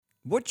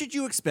What should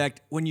you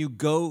expect when you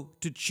go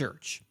to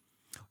church?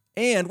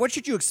 And what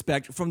should you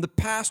expect from the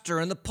pastor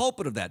and the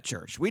pulpit of that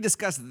church? We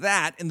discussed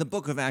that in the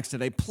book of Acts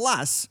today.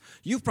 Plus,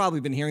 you've probably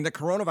been hearing that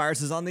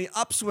coronavirus is on the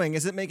upswing.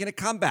 Is it making a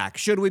comeback?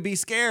 Should we be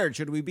scared?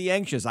 Should we be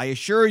anxious? I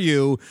assure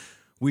you,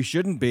 we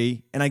shouldn't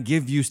be. And I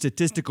give you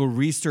statistical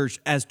research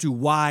as to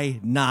why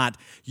not.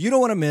 You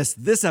don't want to miss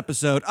this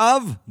episode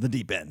of The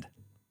Deep End.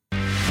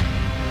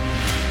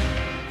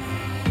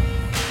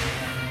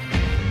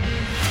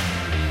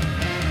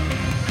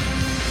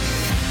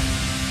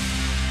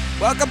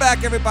 Welcome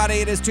back, everybody.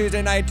 It is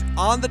Tuesday night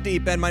on The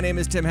Deep End. My name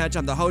is Tim Hedge.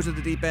 I'm the host of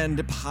The Deep End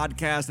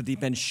podcast, The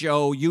Deep End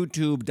Show,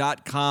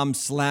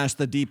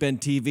 youtube.com/The Deep End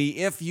TV.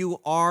 If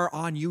you are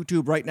on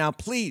YouTube right now,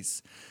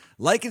 please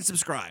like and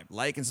subscribe.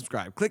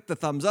 Click the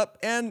thumbs up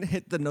and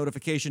hit the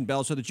notification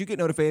bell so that you get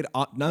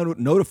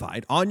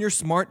notified on your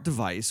smart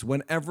device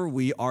whenever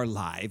we are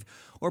live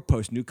or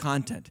post new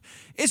content.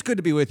 It's good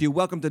to be with you.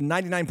 Welcome to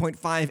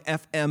 99.5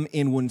 FM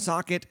in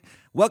Woonsocket.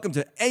 Welcome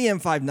to AM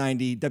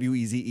 590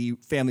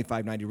 WEZE Family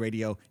 590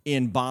 Radio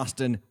in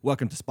Boston.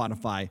 Welcome to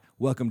Spotify.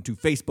 Welcome to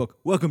Facebook.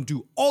 Welcome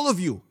to all of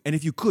you. And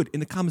if you could, in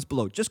the comments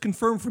below, just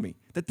confirm for me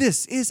that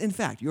this is, in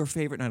fact, your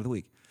favorite night of the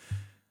week.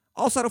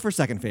 I'll settle for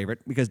second favorite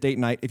because date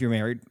night, if you're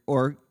married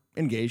or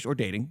engaged or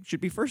dating, should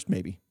be first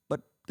maybe.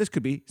 But this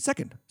could be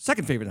second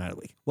favorite night of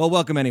the week. Well,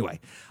 welcome anyway.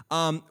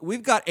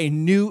 We've got a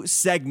new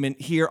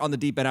segment here on The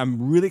Deep End.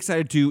 I'm really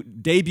excited to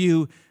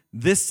debut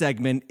this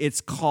segment.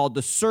 It's called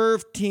the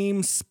Serve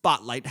Team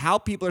Spotlight, how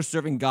people are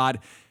serving God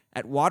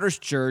at Waters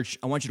Church.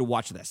 I want you to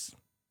watch this.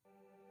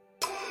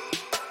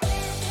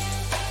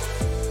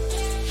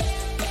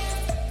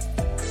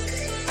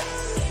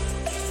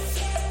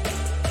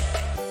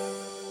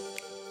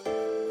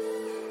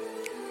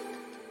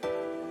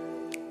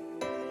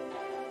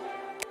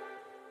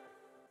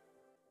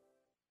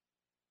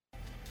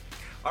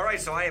 All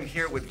right, so I am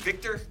here with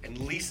Victor and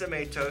Lisa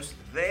Matos.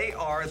 They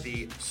are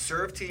the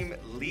Serve Team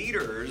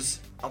leaders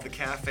of the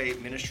Cafe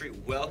Ministry.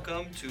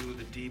 Welcome to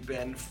the Deep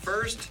End.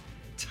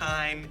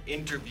 First-time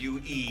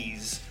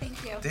interviewees.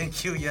 Thank you.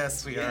 Thank you.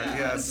 Yes, we are.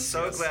 Yes.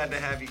 So glad to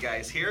have you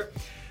guys here.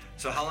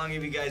 So how long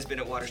have you guys been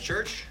at Waters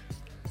Church?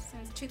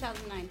 Since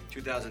 2009.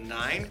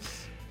 2009.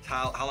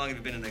 How long have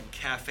you been in the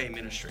Cafe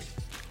Ministry?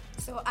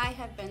 So I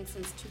have been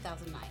since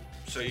 2009.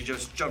 So you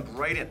just jumped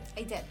right in.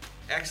 I did.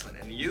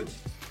 Excellent. And you?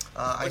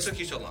 What took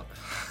you so long?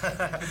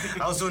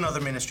 I was doing other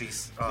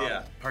ministries.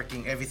 Yeah.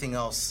 Parking, everything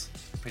else,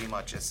 pretty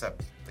much,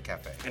 except the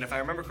cafe. And if I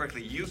remember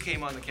correctly, you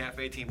came on the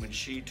Cafe team when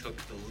she took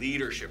the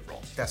leadership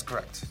role. That's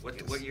correct.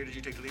 What year did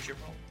you take the leadership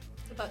role?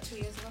 About 2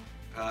 years ago.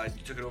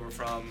 You took it over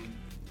from?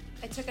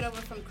 I took it over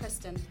from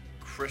Kristen.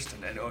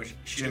 And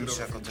she Jim took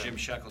it over from Shackleton. Jim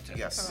Shackleton.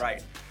 Yes.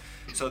 Right.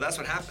 So that's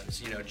what happens.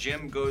 You know,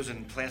 Jim goes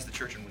and plants the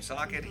church in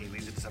Woonsocket. He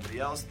leads it to somebody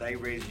else. They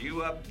raise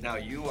you up. Now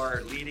you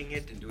are leading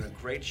it and doing a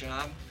great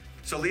job.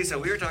 So Lisa,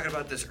 we were talking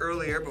about this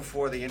earlier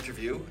before the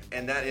interview,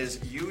 and that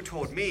is you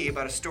told me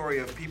about a story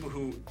of people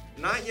who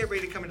not yet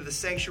ready to come into the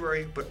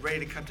sanctuary, but ready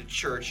to come to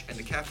church, and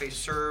the cafe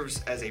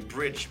serves as a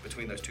bridge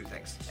between those two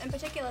things. In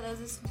particular, there was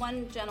this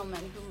one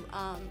gentleman who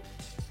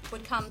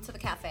would come to the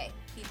cafe.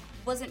 He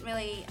wasn't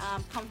really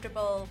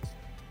comfortable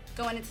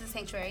going into the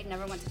sanctuary,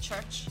 never went to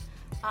church.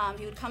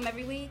 He would come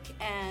every week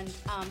and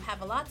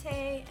have a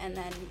latte and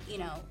then,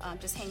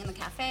 just hang in the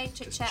cafe,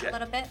 chit-chat a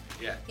little bit.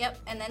 Yeah. Yep,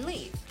 and then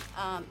leave.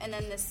 And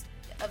then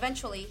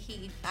eventually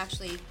he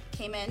actually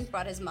came in,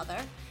 brought his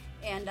mother,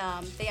 and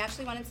they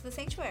actually went into the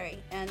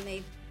sanctuary and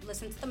they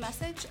listened to the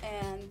message,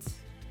 and,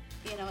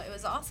 it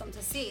was awesome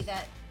to see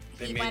that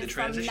he went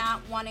from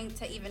not wanting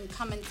to even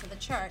come into the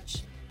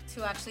church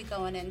to actually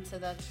going into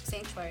the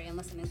sanctuary and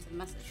listening to the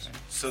message.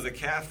 So the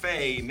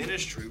cafe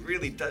ministry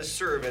really does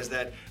serve as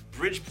that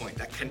bridge point.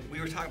 We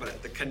were talking about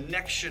it, the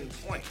connection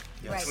point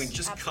between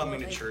just coming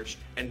to church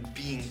and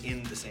being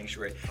in the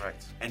sanctuary.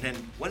 Correct. And then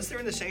once they're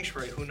in the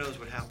sanctuary, who knows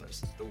what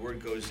happens? The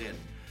word goes in,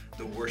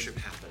 the worship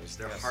happens,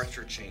 their hearts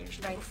are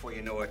changed, and before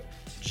you know it,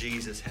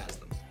 Jesus has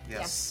them.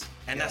 Yes.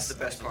 And that's the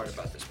best part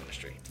about this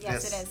ministry.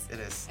 Yes, it is.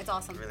 It is. It's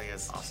awesome. It really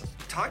is. Awesome.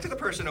 Talk to the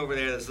person over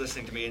there that's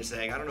listening to me and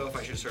saying, I don't know if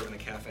I should serve in the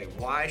cafe.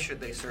 Why should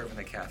they serve in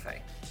the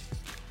cafe?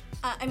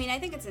 I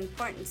think it's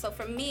important. So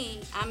for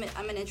me,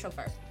 I'm an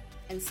introvert.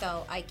 And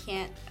so I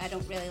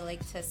don't really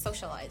like to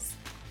socialize.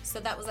 So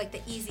that was like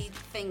the easy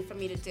thing for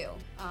me to do.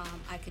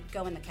 I could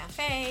go in the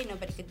cafe,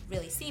 nobody could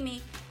really see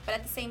me. But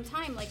at the same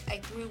time, I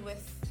grew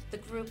with the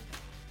group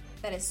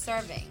that is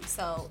serving.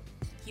 So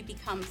you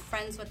become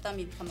friends with them,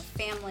 you become a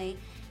family,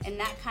 and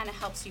that kind of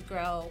helps you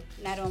grow,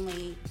 not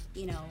only,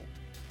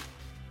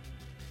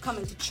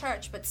 coming to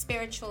church, but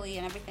spiritually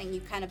and everything. You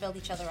kind of build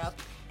each other up.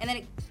 And then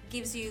it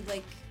gives you,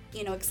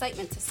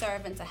 excitement to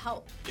serve and to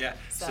help. Yeah,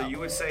 so you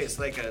would say it's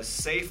like a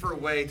safer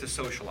way to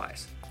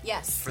socialize.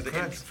 Yes. For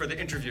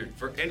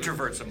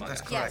introverts among us.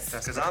 That's correct. Yes.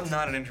 Because I'm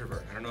not an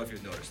introvert. I don't know if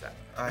you've noticed that.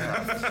 I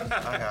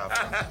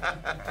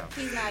have.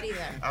 He's not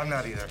either. I'm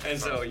not either. And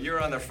so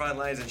you're on the front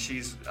lines and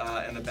she's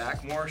in the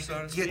back more,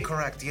 so to speak? Yeah,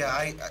 correct.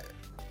 Yeah,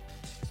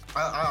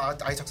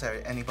 I talk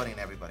to anybody and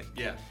everybody.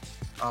 Yeah.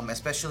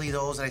 Especially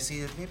those that I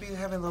see that maybe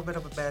having a little bit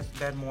of a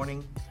bad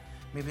morning.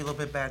 maybe a little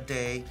bit bad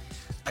day,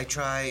 I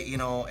try,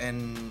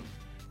 and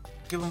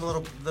give them a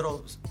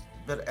little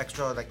bit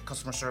extra, like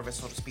customer service,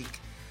 so to speak.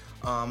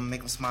 Make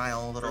them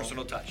smile a little.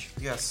 Personal touch.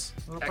 Yes,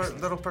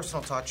 Excellent. little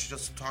personal touch.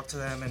 Just talk to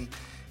them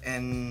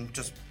and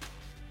just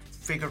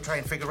try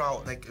and figure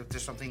out like if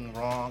there's something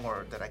wrong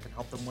or that I can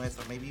help them with,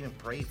 or maybe even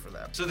pray for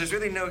them. So there's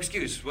really no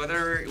excuse,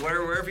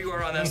 wherever you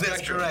are on that That's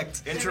spectrum.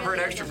 correct. Introvert,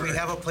 There really extrovert. We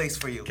have a place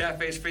for you.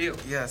 Cafe's for you.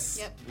 Yes.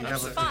 Yep. we And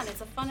it's have a- fun.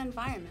 It's a fun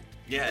environment.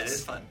 Yeah, it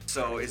is fun.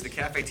 So is the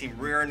cafe team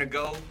rearing to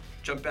go?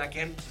 Jump back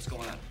in? What's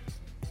going on?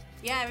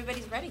 Yeah,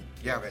 everybody's ready.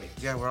 Yeah, ready.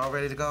 Yeah, we're all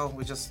ready to go.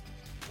 We just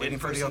waiting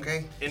for the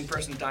okay.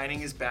 In-person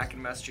dining is back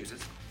in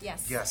Massachusetts.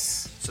 Yes.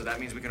 Yes. So that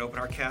means we can open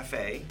our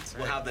cafe.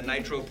 We'll have the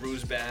nitro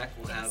brews back.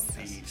 We'll have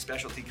the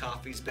specialty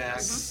coffees back.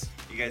 Yes.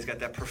 You guys got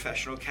that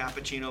professional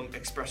cappuccino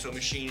espresso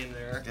machine in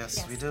there. Yes,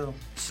 Yes. we do.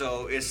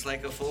 So it's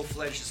like a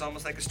full-fledged, it's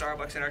almost like a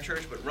Starbucks in our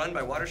church, but run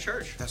by Waters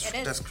Church. It is.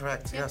 That's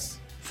correct. Yep. Yes.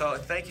 So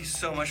thank you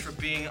so much for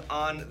being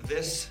on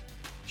this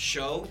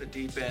show, the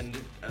Deep End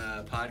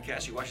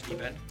podcast. You watch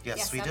Deep End? Yes,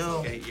 Yes, we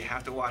absolutely. Okay, you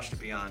have to watch to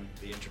be on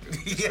the interview.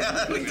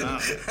 Yeah.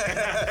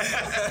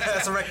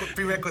 That's a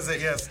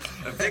prerequisite. Yes.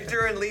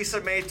 Victor and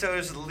Lisa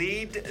Matos,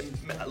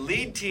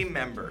 lead team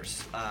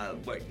members,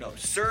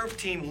 serve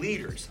team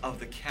leaders of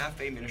the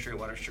Cafe Ministry at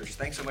Waters Church.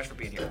 Thanks so much for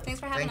being here. Thanks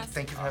for having us.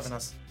 Thank you for having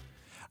us.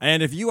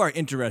 And if you are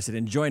interested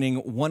in joining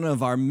one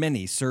of our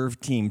many serve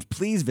teams,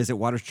 please visit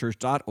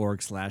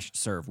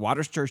waterschurch.org/serve.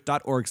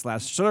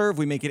 waterschurch.org/serve.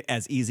 We make it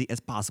as easy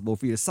as possible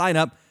for you to sign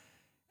up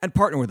and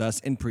partner with us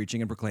in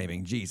preaching and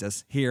proclaiming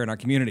Jesus here in our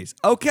communities.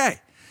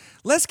 Okay,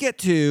 let's get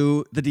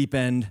to the Deep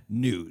End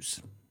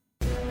news.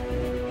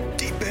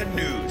 Deep End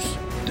News.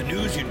 The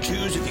news you'd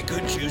choose if you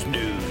could choose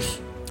news.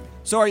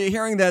 So are you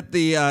hearing that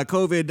the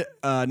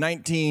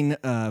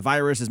COVID-19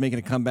 virus is making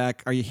a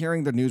comeback? Are you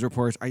hearing the news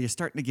reports? Are you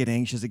starting to get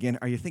anxious again?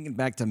 Are you thinking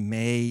back to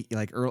May,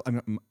 like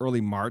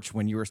early March,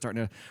 when you were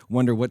starting to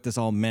wonder what this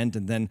all meant?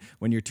 And then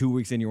when you're 2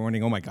 weeks in, you're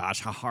wondering, oh my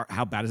gosh,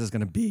 how bad is this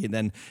going to be? And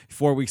then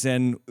 4 weeks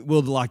in,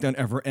 will the lockdown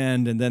ever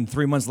end? And then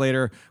 3 months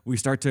later, we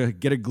start to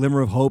get a glimmer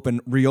of hope and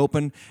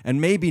reopen.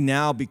 And maybe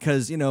now,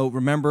 because,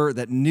 remember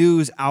that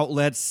news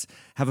outlets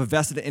have a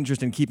vested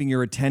interest in keeping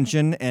your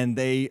attention, and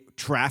they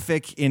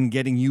traffic in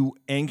getting you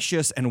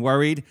anxious and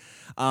worried.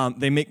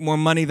 They make more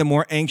money the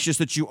more anxious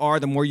that you are,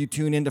 the more you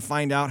tune in to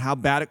find out how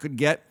bad it could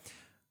get.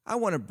 I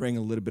want to bring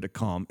a little bit of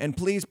calm. And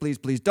please, please,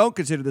 please don't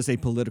consider this a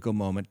political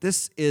moment.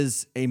 This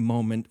is a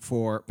moment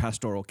for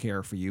pastoral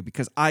care for you,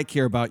 because I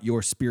care about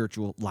your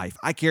spiritual life.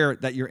 I care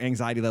that your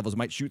anxiety levels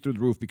might shoot through the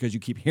roof because you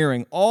keep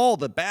hearing all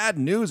the bad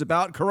news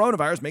about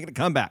coronavirus making a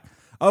comeback.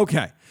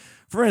 Okay.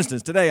 For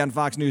instance, today on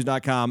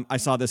FoxNews.com, I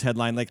saw this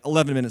headline like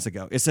 11 minutes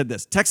ago. It said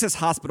this: Texas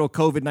hospital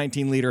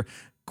COVID-19 leader,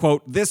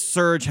 quote, "This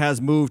surge has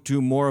moved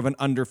to more of an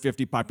under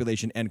 50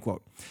 population," end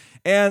quote.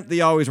 And the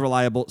always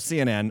reliable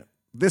CNN,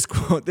 this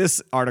quote,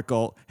 this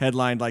article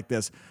headlined like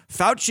this: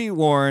 Fauci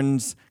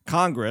warns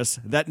Congress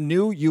that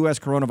new U.S.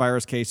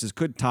 coronavirus cases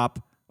could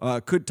top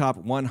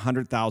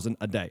 100,000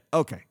 a day.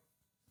 Okay.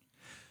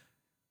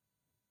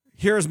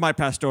 Here's my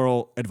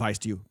pastoral advice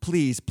to you.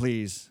 Please,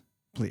 please,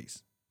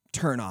 please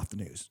turn off the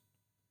news.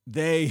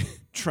 They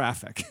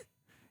traffic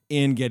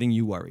in getting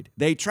you worried.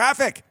 They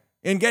traffic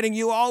in getting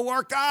you all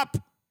worked up.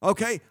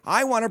 Okay,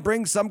 I want to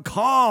bring some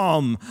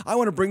calm. I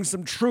want to bring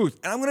some truth.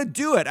 And I'm going to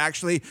do it,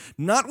 actually,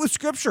 not with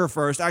scripture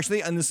first.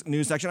 Actually, in this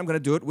news section, I'm going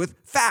to do it with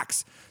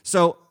facts.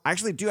 So I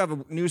actually do have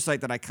a news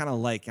site that I kind of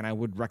like and I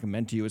would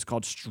recommend to you. It's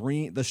called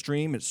The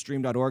Stream. It's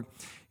stream.org.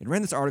 It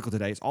ran this article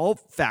today. It's all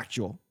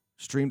factual,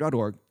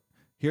 stream.org.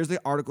 Here's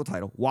the article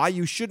title: Why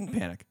You Shouldn't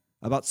Panic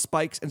About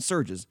Spikes and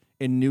Surges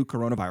in New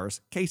Coronavirus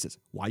Cases.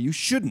 Why you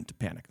shouldn't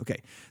panic.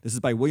 Okay, this is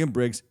by William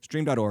Briggs,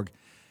 stream.org.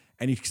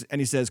 And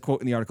he says, quote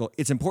in the article,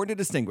 "It's important to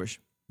distinguish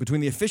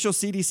between the official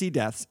CDC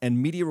deaths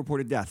and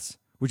media-reported deaths,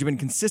 which have been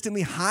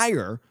consistently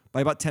higher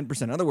by about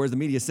 10%. In other words, the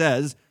media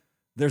says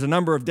there's a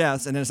number of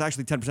deaths, and then it's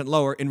actually 10%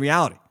 lower in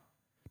reality.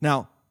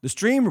 Now, the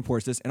Stream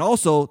reports this, and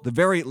also the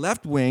very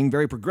left-wing,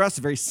 very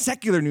progressive, very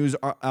secular news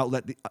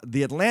outlet,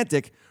 The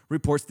Atlantic,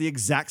 reports the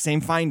exact same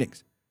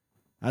findings.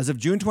 As of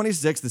June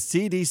 26th, the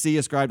CDC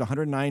ascribed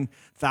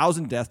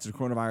 109,000 deaths to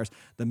coronavirus.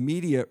 The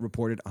media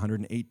reported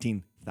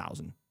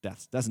 118,000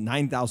 deaths. That's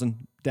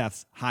 9,000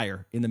 deaths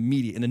higher in the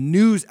media, in the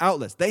news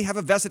outlets. They have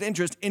a vested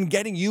interest in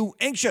getting you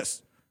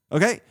anxious,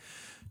 okay?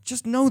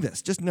 Just know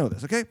this,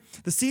 okay?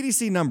 The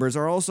CDC numbers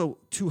are also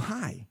too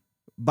high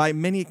by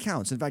many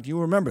accounts. In fact,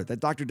 you'll remember that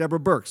Dr. Deborah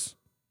Birx,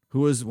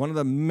 who was one of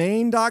the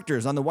main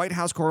doctors on the White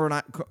House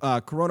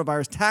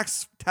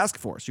coronavirus task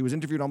force, she was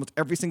interviewed almost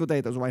every single day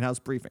at those White House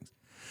briefings,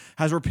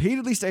 has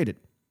repeatedly stated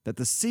that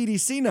the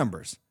CDC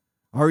numbers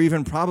are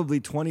even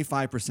probably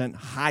 25%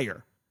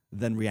 higher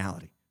than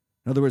reality.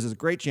 In other words, there's a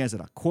great chance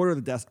that a quarter of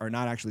the deaths are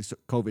not actually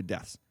COVID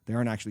deaths. They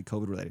aren't actually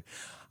COVID related.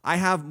 I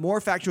have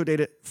more factual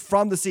data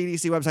from the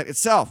CDC website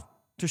itself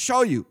to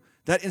show you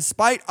that in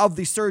spite of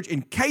the surge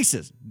in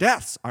cases,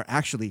 deaths are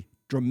actually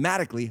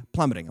dramatically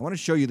plummeting. I want to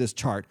show you this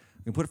chart.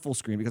 I'm going to put it full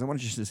screen because I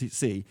want you to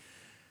see.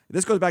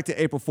 This goes back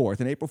to April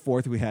 4th. And April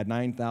 4th, we had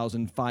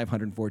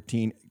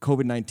 9,514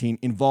 COVID-19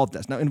 involved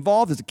deaths. Now,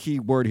 involved is a key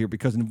word here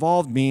because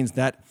involved means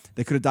that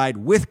they could have died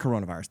with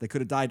coronavirus. They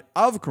could have died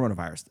of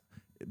coronavirus.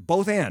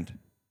 Both and.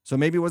 So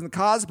maybe it wasn't the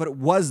cause, but it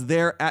was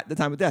there at the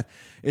time of death.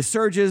 It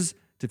surges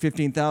to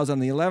 15,000 on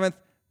the 11th,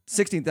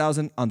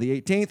 16,000 on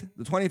the 18th,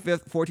 the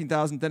 25th,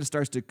 14,000. Then it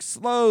starts to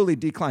slowly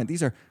decline.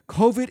 These are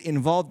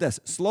COVID-involved deaths,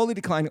 slowly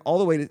declining all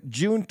the way to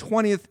June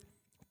 20th,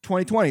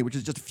 2020, which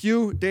is just a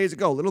few days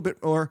ago, a little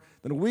bit more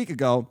than a week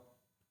ago.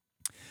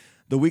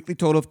 The weekly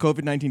total of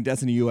COVID-19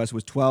 deaths in the U.S.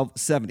 was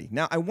 1,270.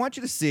 Now, I want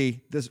you to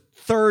see this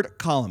third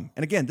column.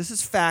 And again, this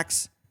is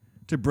facts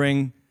to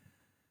bring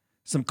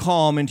some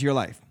calm into your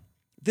life.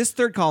 This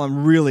third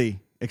column really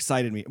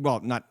excited me. Well,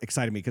 not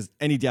excited me because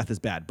any death is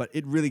bad, but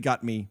it really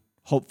got me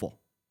hopeful.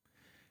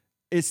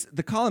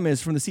 The column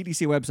is from the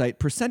CDC website,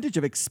 percentage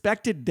of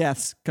expected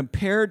deaths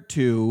compared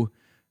to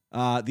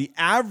the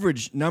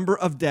average number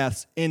of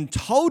deaths in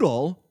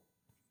total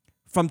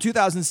from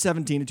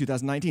 2017 to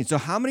 2019. So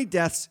how many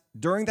deaths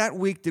during that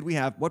week did we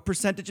have? What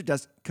percentage of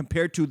deaths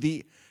compared to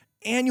the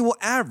annual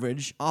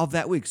average of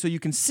that week? So you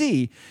can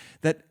see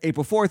that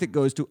April 4th, it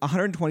goes to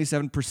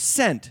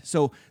 127%.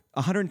 So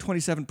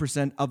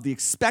 127% of the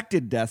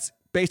expected deaths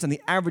based on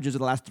the averages of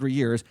the last 3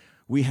 years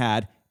we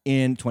had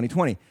in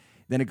 2020.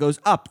 Then it goes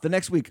up the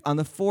next week on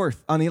the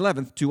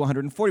 11th to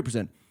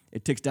 140%.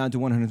 It ticks down to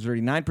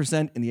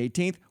 139% in the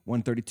 18th,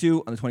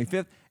 132 on the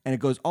 25th, and it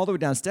goes all the way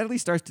down, steadily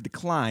starts to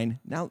decline.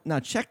 Now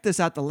check this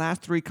out, the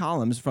last three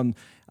columns from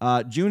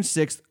June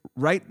 6th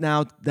right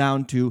now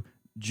down to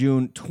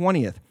June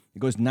 20th. It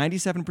goes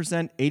 97%,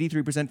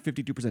 83%,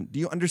 52%. Do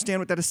you understand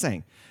what that is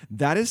saying?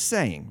 That is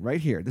saying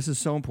right here, this is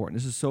so important,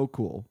 this is so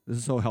cool, this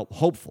is so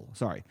hopeful,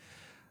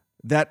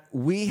 that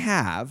we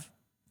have,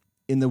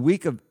 in the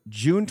week of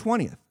June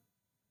 20th,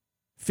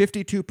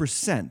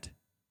 52%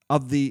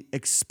 of the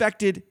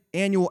expected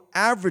annual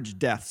average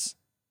deaths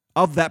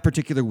of that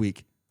particular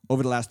week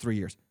over the last 3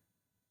 years.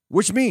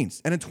 Which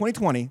means, and in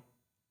 2020,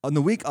 on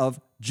the week of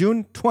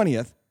June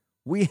 20th,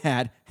 we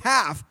had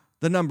half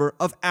the number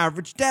of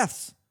average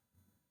deaths.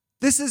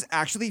 This is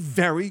actually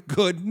very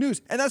good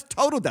news. And that's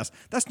total deaths.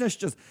 That's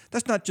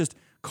not just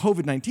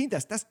COVID-19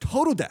 deaths. That's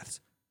total deaths.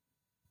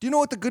 Do you know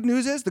what the good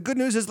news is? The good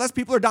news is less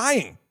people are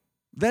dying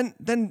than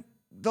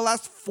the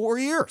last 4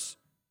 years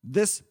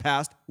this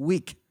past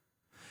week.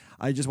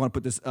 I just want to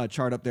put this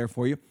chart up there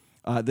for you.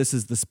 This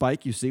is the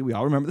spike. You see, we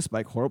all remember the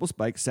spike. Horrible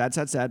spike. Sad,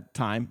 sad, sad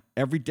time.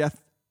 Every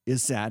death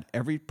is sad.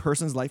 Every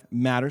person's life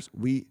matters.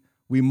 We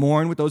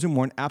mourn with those who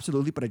mourn,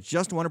 absolutely. But I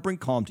just want to bring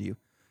calm to you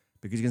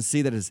because you can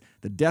see that as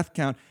the death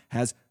count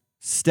has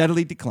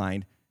steadily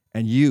declined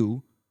and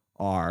you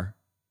are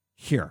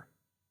here.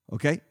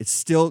 Okay? It's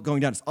still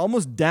going down. It's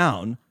almost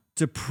down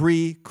to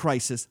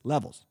pre-crisis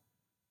levels,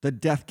 the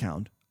death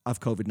count of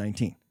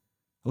COVID-19.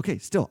 Okay,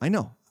 still, I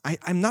know.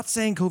 I'm not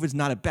saying COVID's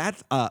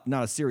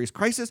not a serious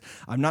crisis.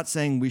 I'm not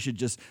saying we should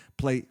just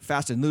play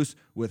fast and loose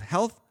with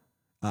health.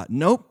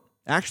 Nope.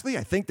 Actually,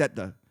 I think that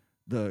the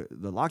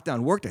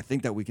lockdown worked. I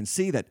think that we can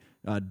see that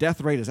death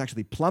rate has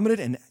actually plummeted.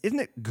 And isn't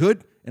it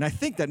good? And I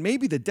think that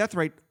maybe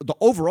the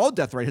overall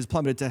death rate has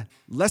plummeted to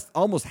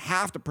almost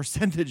half the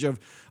percentage of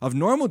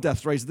normal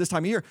death rates this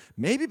time of year.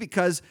 Maybe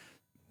because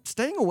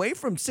staying away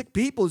from sick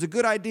people is a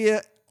good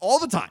idea all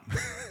the time.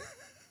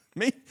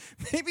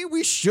 Maybe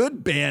we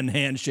should ban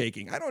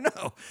handshaking. I don't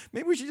know.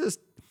 Maybe we should just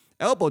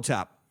elbow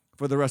tap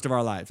for the rest of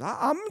our lives.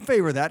 I'm in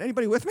favor of that.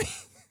 Anybody with me?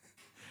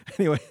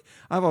 Anyway,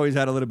 I've always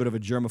had a little bit of a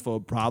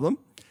germaphobe problem,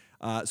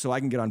 so I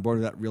can get on board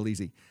with that real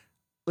easy.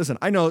 Listen,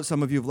 I know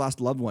some of you have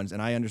lost loved ones,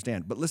 and I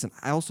understand. But listen,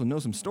 I also know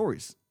some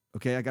stories.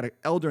 Okay, I got an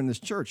elder in this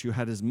church who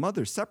had his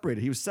mother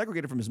separated. He was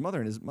segregated from his mother,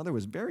 and his mother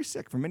was very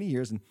sick for many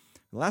years. And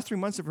the last 3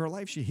 months of her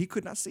life, he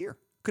could not see her,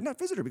 could not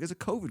visit her because of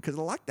COVID, because of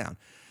the lockdown.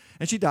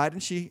 And she died,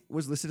 and she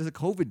was listed as a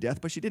COVID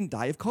death, but she didn't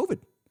die of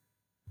COVID.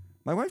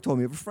 My wife told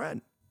me of a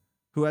friend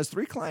who has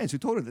 3 clients who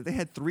told her that they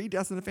had 3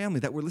 deaths in the family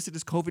that were listed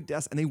as COVID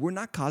deaths, and they were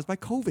not caused by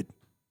COVID.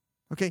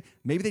 Okay,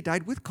 maybe they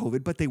died with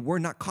COVID, but they were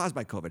not caused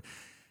by COVID.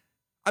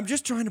 I'm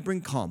just trying to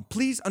bring calm.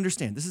 Please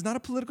understand, this is not a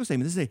political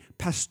statement. This is a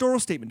pastoral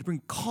statement to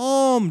bring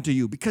calm to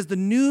you because the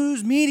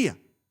news media,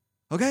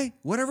 okay,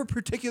 whatever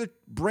particular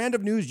brand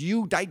of news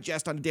you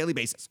digest on a daily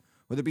basis,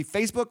 whether it be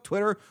Facebook,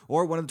 Twitter,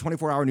 or one of the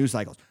 24-hour news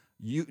cycles,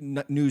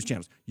 news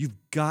channels, you've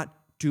got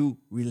to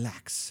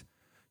relax.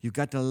 You've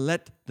got to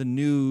let the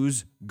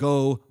news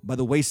go by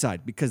the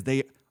wayside because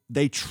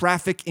they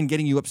traffic in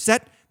getting you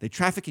upset. They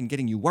traffic in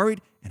getting you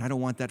worried, and I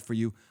don't want that for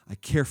you. I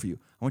care for you.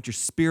 I want your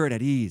spirit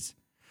at ease.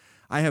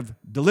 I have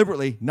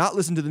deliberately not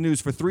listened to the news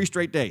for 3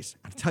 straight days.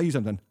 I'll tell you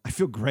something. I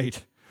feel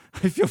great.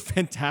 I feel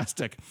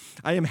fantastic.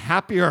 I am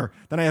happier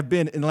than I have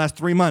been in the last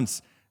 3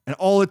 months. And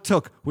all it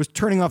took was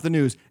turning off the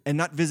news and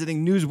not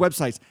visiting news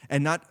websites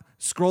and not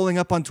scrolling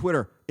up on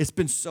Twitter. It's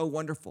been so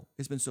wonderful.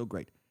 It's been so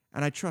great.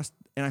 And I trust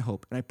and I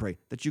hope and I pray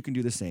that you can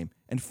do the same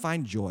and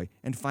find joy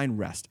and find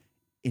rest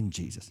in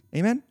Jesus.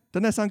 Amen?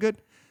 Doesn't that sound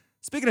good?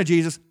 Speaking of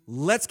Jesus,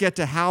 let's get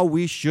to how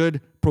we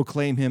should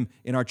proclaim him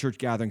in our church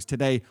gatherings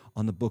today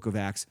on the book of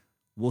Acts.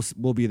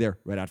 We'll be there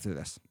right after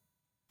this.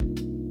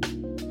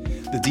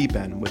 The Deep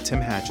End with Tim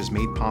Hatch is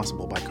made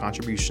possible by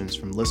contributions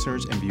from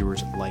listeners and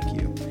viewers like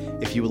you.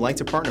 If you would like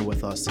to partner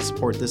with us to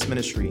support this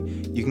ministry,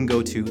 you can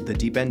go to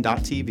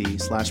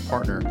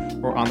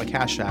thedeepend.tv/partner or on the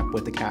Cash App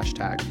with the cash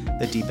tag,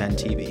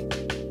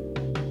 TheDeepEndTV.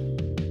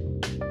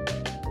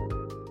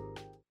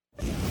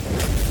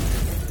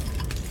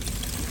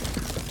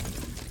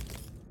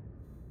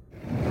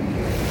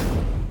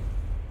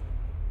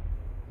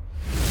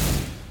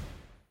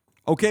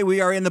 Okay, we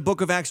are in the book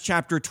of Acts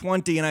chapter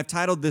 20, and I've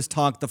titled this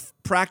talk, The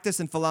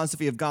Practice and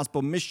Philosophy of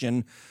Gospel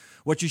Mission,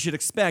 What You Should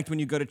Expect When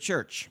You Go to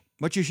Church.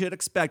 What you should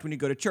expect when you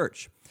go to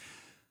church.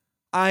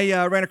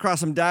 I ran across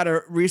some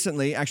data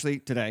recently, actually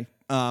today,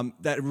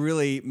 that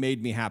really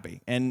made me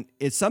happy. And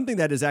it's something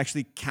that is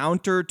actually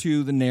counter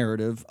to the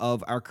narrative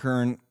of our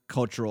current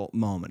cultural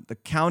moment. The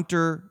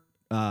counter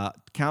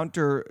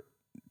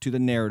to the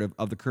narrative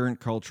of the current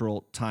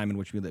cultural time in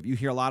which we live. You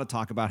hear a lot of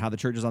talk about how the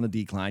church is on the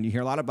decline. You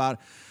hear a lot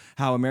about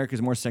how America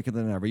is more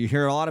secular than ever. You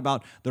hear a lot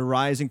about the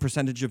rising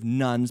percentage of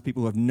nuns,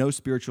 people who have no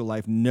spiritual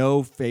life,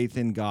 no faith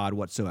in God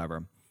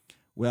whatsoever.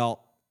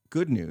 Well,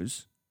 good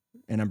news,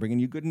 and I'm bringing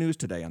you good news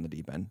today on the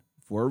Deep End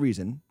for a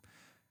reason.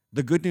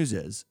 The good news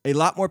is a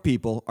lot more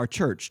people are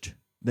churched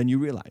than you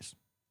realize.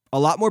 A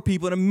lot more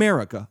people in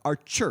America are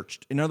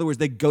churched. In other words,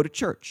 they go to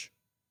church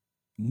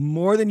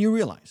more than you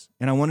realize.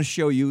 And I want to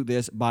show you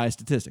this by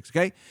statistics,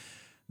 okay?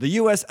 The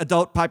U.S.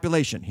 adult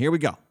population, here we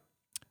go.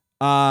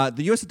 The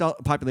U.S.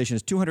 adult population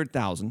is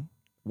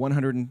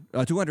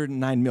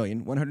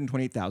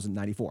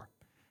 209,128,094.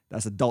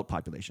 That's adult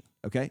population,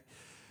 okay?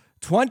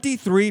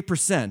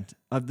 23%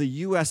 of the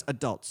U.S.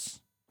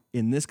 adults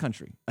in this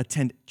country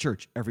attend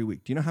church every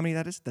week. Do you know how many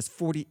that is? That's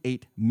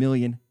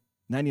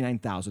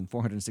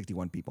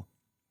 48,099,461 people.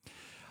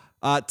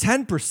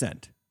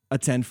 10%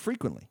 attend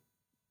frequently.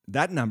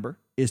 That number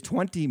is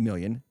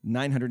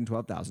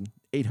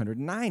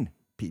 20,912,809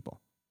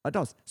 people,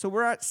 adults. So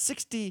we're at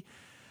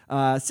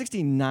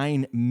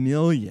 69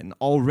 million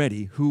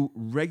already who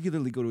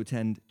regularly go to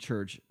attend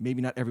church, maybe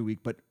not every week,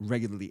 but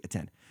regularly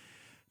attend.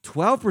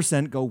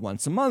 12% go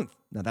once a month.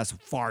 Now, that's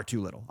far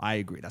too little. I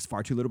agree. That's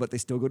far too little, but they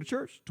still go to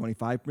church.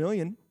 25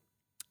 million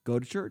go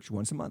to church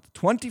once a month.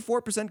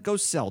 24% go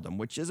seldom,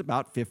 which is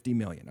about 50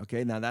 million.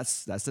 Okay, now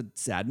that's a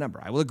sad number.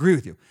 I will agree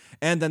with you.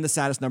 And then the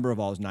saddest number of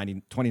all is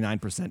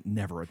 29%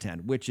 never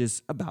attend, which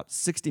is about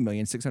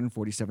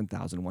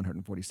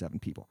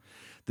 60,647,147 people.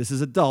 This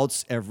is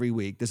adults every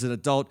week. This is an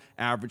adult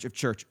average of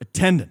church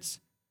attendance.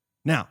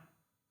 Now,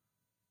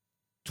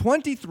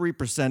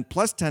 23%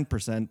 plus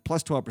 10%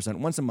 plus 12%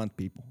 once a month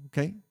people,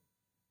 okay?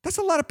 That's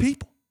a lot of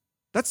people.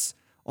 That's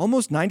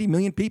almost 90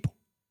 million people,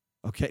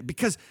 okay?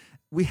 Because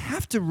we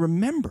have to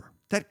remember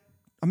that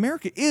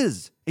America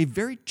is a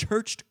very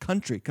churched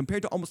country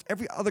compared to almost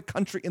every other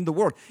country in the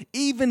world,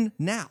 even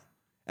now,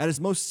 at its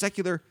most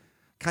secular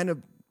kind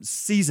of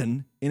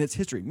season in its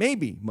history.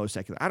 Maybe most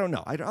secular. I don't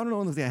know. I don't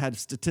know if they had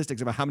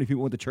statistics about how many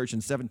people went to church in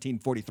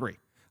 1743.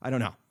 I don't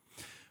know.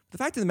 The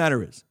fact of the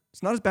matter is,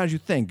 it's not as bad as you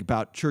think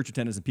about church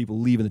attendance and people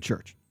leaving the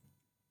church.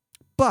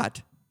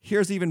 But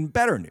here's even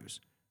better news.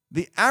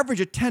 The average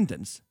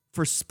attendance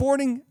for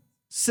sporting,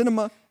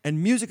 cinema,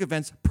 and music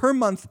events per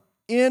month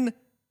in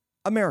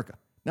America.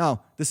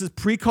 Now, this is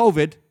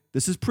pre-COVID.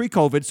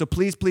 So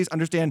please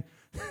understand,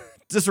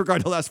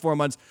 disregard the last 4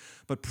 months.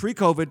 But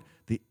pre-COVID,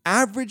 the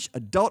average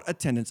adult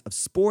attendance of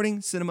sporting,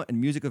 cinema, and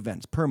music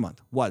events per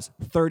month was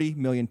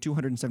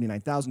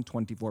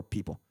 30,279,024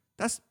 people.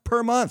 That's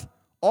per month.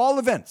 All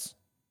events.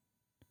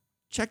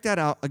 Check that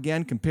out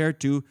again compared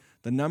to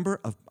the number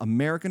of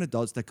American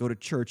adults that go to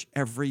church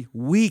every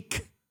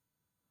week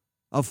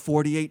of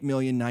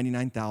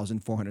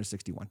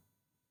 48,099,461.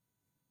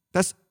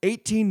 That's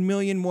 18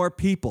 million more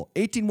people,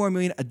 18 more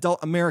million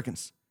adult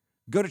Americans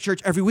go to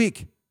church every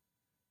week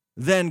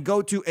than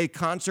go to a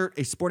concert,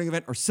 a sporting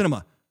event, or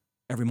cinema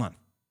every month.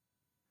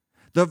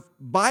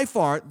 By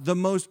far, the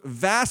most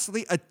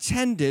vastly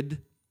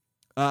attended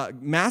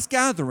mass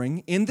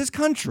gathering in this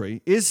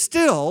country is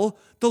still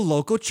the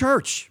local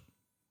church.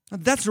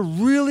 That's a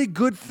really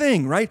good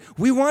thing, right?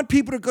 We want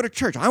people to go to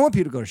church. I want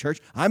people to go to church.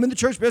 I'm in the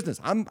church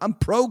business. I'm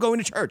pro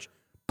going to church.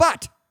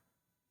 But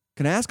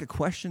can I ask a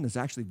question that's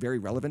actually very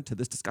relevant to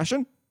this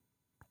discussion?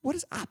 What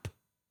is up?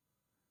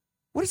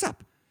 What is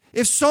up?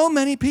 If so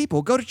many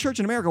people go to church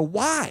in America,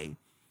 why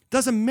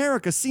does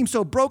America seem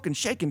so broken,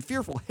 shaken,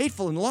 fearful,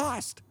 hateful, and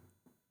lost?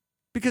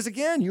 Because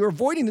again, you're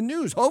avoiding the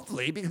news,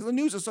 hopefully, because the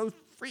news is so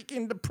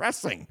freaking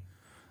depressing.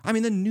 I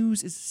mean, the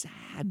news is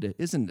sad,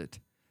 isn't it?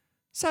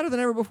 Sadder than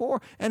ever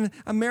before. And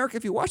America,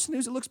 if you watch the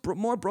news, it looks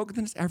more broken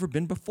than it's ever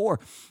been before.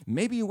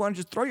 Maybe you want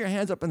to just throw your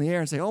hands up in the air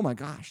and say, oh my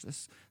gosh,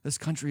 this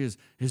country is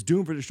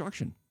doomed for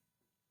destruction.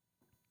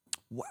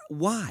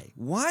 Why?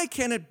 Why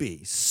can it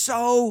be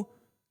so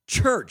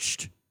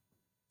churched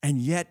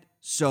and yet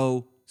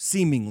so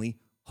seemingly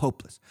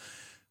hopeless?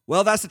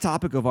 Well, that's the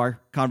topic of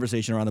our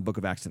conversation around the book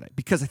of Acts today,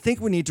 because I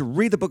think we need to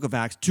read the book of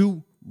Acts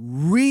to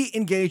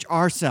re-engage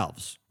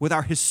ourselves with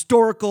our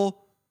historical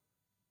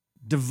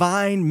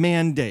divine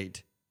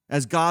mandate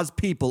as God's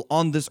people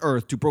on this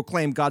earth to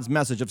proclaim God's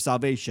message of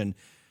salvation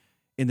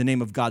in the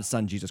name of God's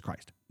Son, Jesus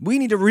Christ. We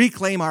need to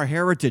reclaim our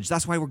heritage.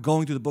 That's why we're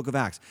going through the book of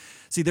Acts.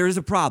 See, there is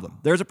a problem.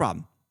 There's a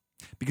problem.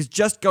 Because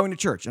just going to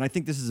church, and I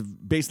think this is a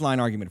baseline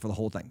argument for the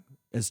whole thing.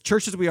 As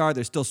church as we are,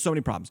 there's still so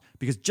many problems.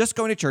 Because just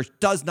going to church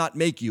does not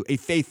make you a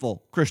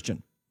faithful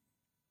Christian.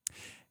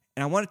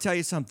 And I want to tell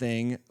you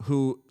something,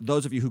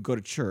 those of you who go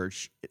to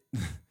church,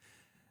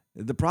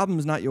 the problem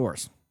is not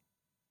yours.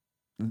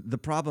 The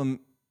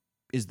problem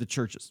is the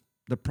churches.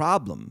 The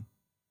problem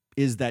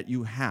is that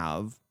you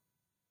have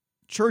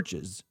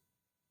churches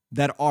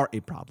that are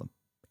a problem,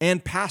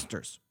 and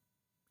pastors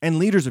and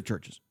leaders of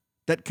churches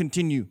that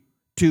continue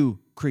to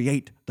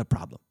create the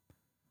problem.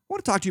 I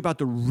want to talk to you about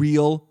the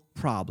real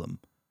problem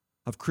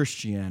of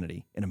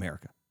Christianity in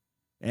America.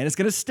 And it's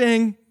going to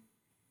sting.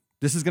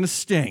 This is going to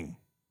sting.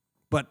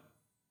 But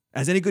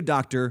as any good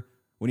doctor,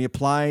 when he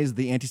applies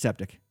the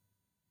antiseptic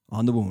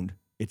on the wound,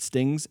 it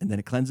stings, and then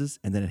it cleanses,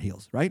 and then it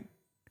heals, right?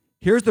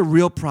 Here's the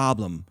real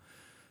problem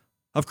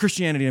of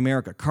Christianity in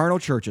America: carnal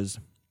churches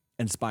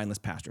and spineless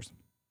pastors.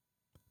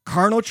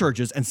 Carnal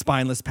churches and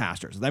spineless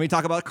pastors. Let me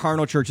talk about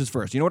carnal churches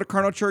first. You know what a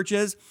carnal church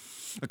is?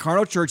 A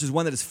carnal church is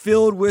one that is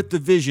filled with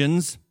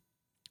divisions,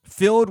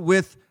 filled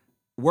with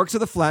works of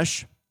the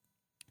flesh,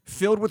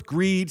 filled with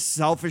greed,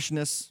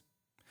 selfishness,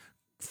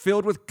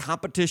 filled with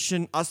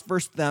competition, us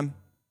versus them,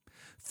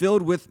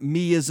 filled with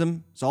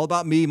meism. It's all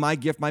about me, my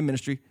gift, my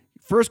ministry.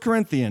 1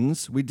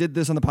 Corinthians, we did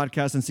this on the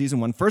podcast in season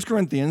 1. 1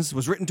 Corinthians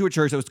was written to a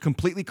church that was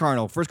completely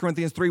carnal. 1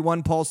 Corinthians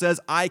 3:1, Paul says,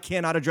 I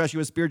cannot address you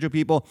as spiritual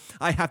people.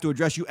 I have to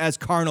address you as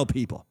carnal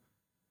people.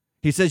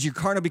 He says you're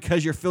carnal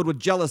because you're filled with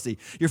jealousy.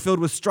 You're filled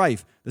with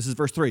strife. This is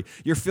verse 3.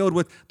 You're filled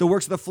with the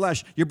works of the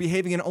flesh. You're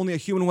behaving in only a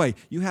human way.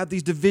 You have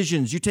these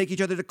divisions. You take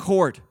each other to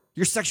court.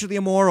 You're sexually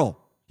immoral.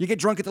 You get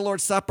drunk at the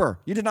Lord's Supper.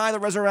 You deny the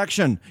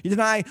resurrection. You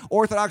deny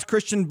Orthodox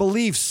Christian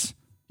beliefs.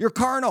 You're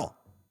carnal.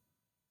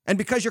 And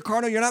because you're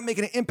carnal, you're not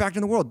making an impact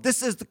in the world.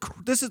 This is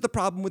the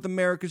problem with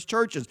America's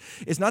churches.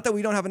 It's not that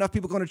we don't have enough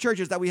people going to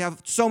churches, that we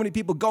have so many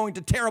people going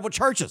to terrible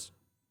churches.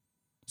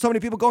 So many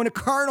people going to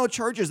carnal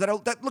churches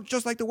that look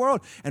just like the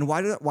world. And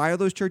why are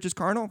those churches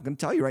carnal? I'm going to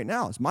tell you right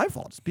now. It's my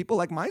fault. It's people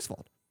like my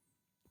fault.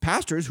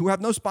 Pastors who have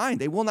no spine.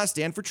 They will not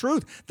stand for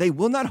truth. They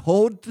will not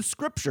hold the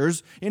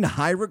scriptures in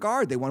high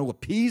regard. They want to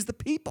appease the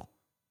people.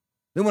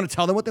 They want to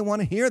tell them what they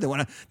want to hear. They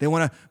want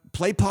to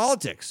play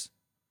politics.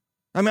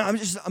 I mean, I'm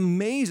just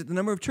amazed at the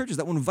number of churches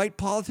that will invite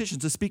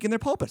politicians to speak in their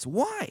pulpits.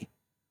 Why?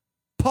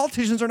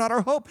 Politicians are not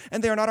our hope,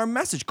 and they are not our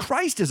message.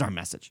 Christ is our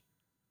message.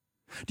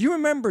 Do you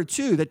remember,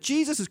 too, that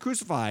Jesus is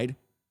crucified?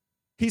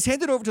 He's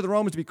handed over to the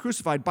Romans to be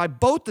crucified by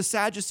both the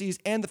Sadducees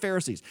and the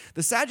Pharisees.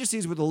 The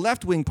Sadducees were the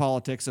left-wing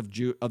politics of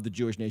the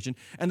Jewish nation,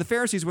 and the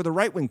Pharisees were the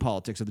right-wing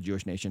politics of the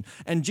Jewish nation.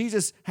 And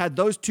Jesus had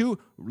those two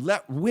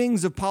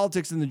wings of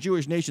politics in the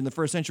Jewish nation in the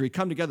first century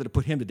come together to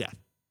put him to death.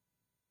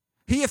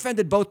 He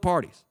offended both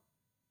parties.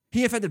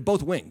 He offended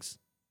both wings.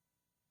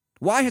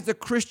 Why has the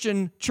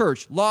Christian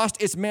church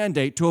lost its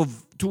mandate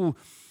to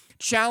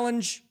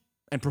challenge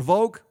and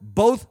provoke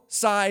both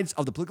sides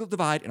of the political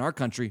divide in our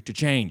country to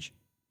change?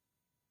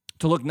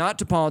 To look not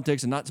to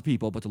politics and not to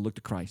people, but to look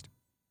to Christ.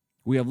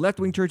 We have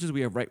left-wing churches,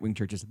 we have right-wing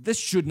churches. This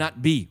should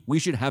not be. We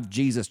should have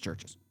Jesus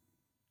churches.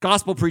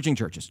 Gospel-preaching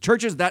churches.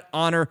 Churches that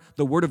honor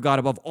the Word of God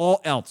above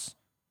all else.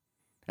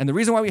 And the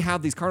reason why we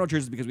have these carnal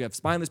churches is because we have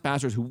spineless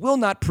pastors who will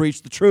not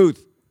preach the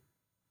truth.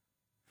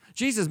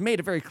 Jesus made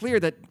it very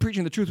clear that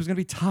preaching the truth was going to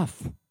be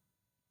tough.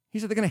 He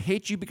said, they're going to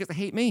hate you because they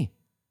hate me.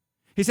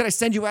 He said, I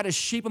send you out as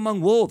sheep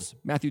among wolves,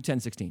 Matthew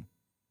 10:16. He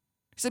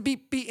said, be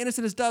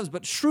innocent as doves,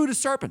 but shrewd as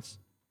serpents.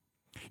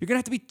 You're going to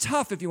have to be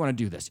tough if you want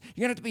to do this.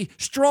 You're going to have to be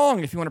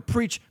strong if you want to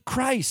preach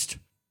Christ.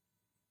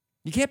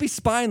 You can't be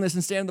spineless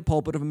and stand in the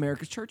pulpit of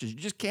America's churches. You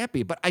just can't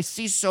be. But I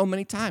see so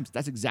many times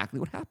that's exactly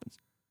what happens.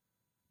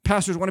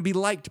 Pastors want to be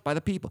liked by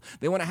the people.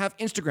 They want to have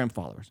Instagram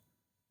followers.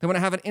 They want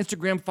to have an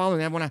Instagram following.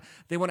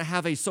 They want to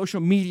have a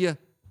social media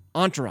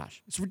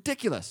entourage. It's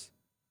ridiculous.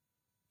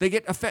 They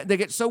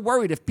get so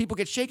worried if people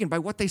get shaken by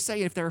what they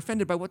say, if they're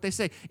offended by what they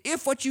say.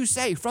 If what you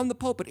say from the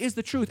pulpit is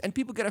the truth and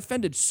people get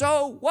offended,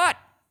 so what?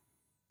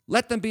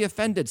 Let them be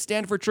offended.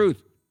 Stand for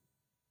truth.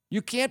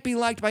 You can't be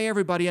liked by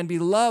everybody and be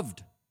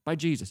loved by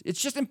Jesus.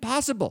 It's just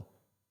impossible.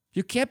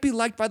 You can't be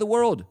liked by the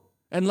world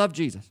and love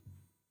Jesus.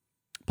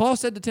 Paul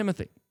said to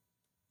Timothy,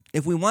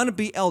 if we want to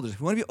be elders, if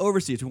we want to be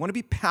overseers, if we want to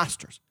be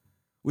pastors,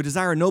 we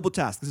desire a noble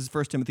task. This is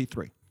 1 Timothy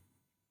 3.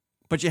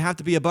 But you have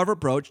to be above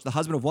reproach, the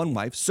husband of one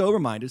wife,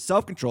 sober-minded,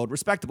 self-controlled,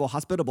 respectable,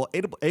 hospitable,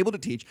 able to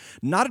teach,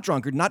 not a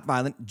drunkard, not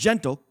violent,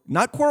 gentle,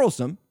 not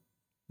quarrelsome,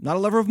 not a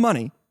lover of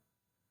money.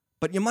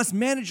 But you must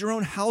manage your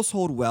own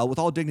household well with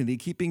all dignity,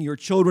 keeping your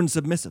children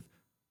submissive.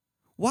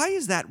 Why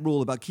is that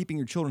rule about keeping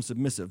your children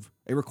submissive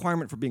a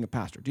requirement for being a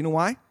pastor? Do you know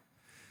why?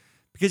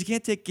 Because you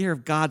can't take care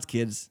of God's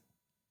kids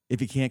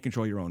if you can't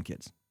control your own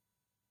kids.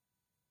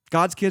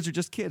 God's kids are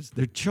just kids.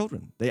 They're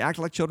children. They act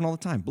like children all the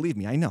time. Believe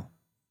me, I know.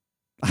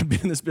 I've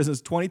been in this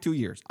business 22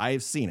 years. I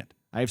have seen it.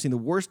 I have seen the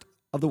worst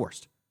of the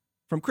worst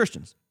from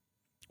Christians.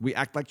 We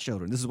act like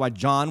children. This is why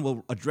John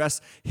will address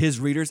his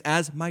readers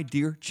as my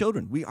dear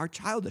children. We are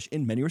childish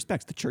in many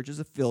respects. The church is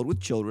filled with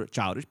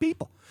childish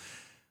people.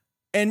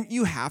 And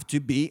you have to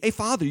be a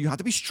father. You have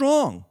to be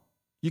strong.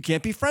 You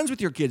can't be friends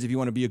with your kids if you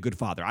want to be a good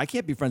father. I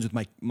can't be friends with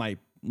my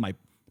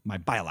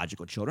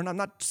biological children. I'm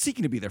not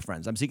seeking to be their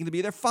friends. I'm seeking to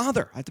be their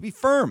father. I have to be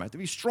firm. I have to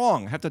be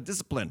strong. I have to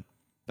discipline.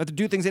 I have to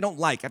do things they don't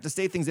like. I have to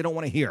say things they don't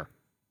want to hear.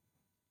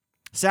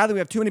 Sadly, we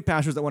have too many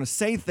pastors that want to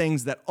say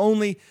things that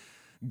only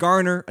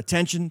garner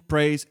attention,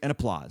 praise, and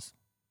applause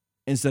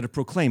instead of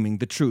proclaiming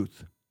the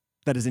truth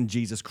that is in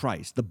Jesus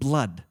Christ, the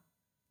blood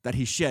that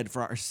he shed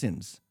for our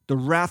sins, the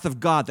wrath of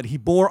God that he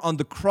bore on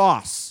the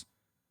cross.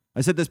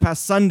 I said this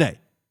past Sunday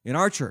in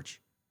our church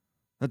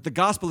that the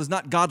gospel is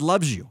not God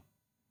loves you.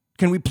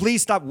 Can we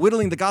please stop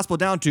whittling the gospel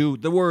down to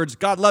the words,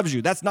 God loves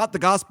you? That's not the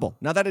gospel.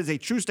 Now, that is a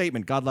true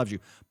statement, God loves you.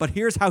 But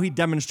here's how he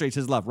demonstrates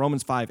his love,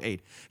 Romans 5:8.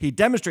 He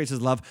demonstrates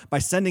his love by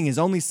sending his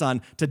only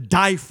son to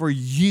die for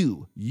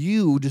you.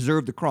 You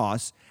deserve the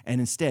cross,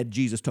 and instead,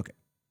 Jesus took it.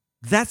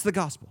 That's the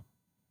gospel.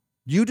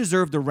 You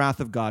deserve the wrath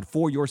of God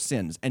for your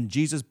sins, and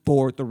Jesus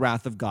bore the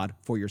wrath of God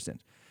for your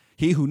sins.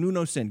 He who knew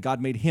no sin,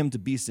 God made him to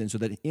be sin so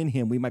that in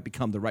him we might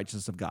become the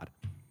righteousness of God.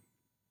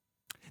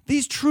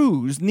 These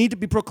truths need to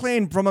be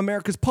proclaimed from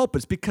America's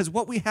pulpits because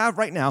what we have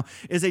right now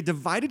is a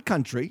divided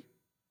country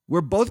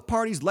where both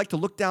parties like to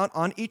look down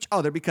on each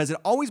other because it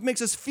always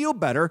makes us feel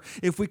better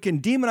if we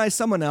can demonize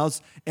someone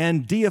else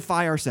and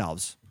deify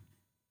ourselves,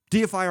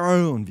 deify our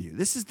own view.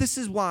 This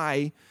is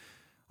why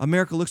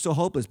America looks so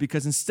hopeless,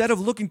 because instead of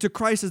looking to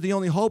Christ as the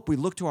only hope, we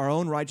look to our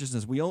own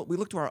righteousness. We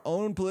look to our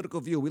own political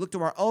view. We look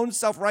to our own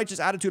self-righteous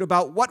attitude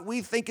about what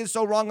we think is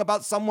so wrong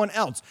about someone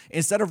else,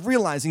 instead of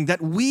realizing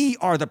that we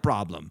are the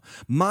problem.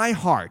 My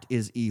heart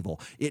is evil.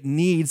 It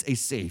needs a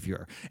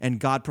Savior, and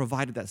God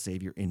provided that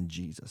Savior in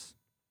Jesus.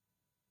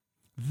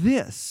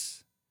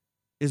 This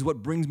is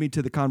what brings me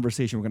to the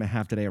conversation we're going to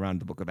have today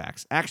around the book of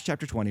Acts. Acts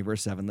chapter 20,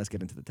 verse 7. Let's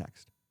get into the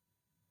text.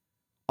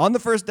 On the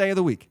first day of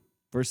the week,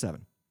 verse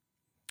 7.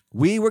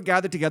 We were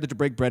gathered together to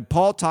break bread.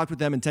 Paul talked with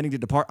them, intending to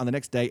depart on the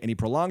next day, and he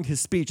prolonged his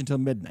speech until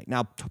midnight.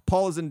 Now,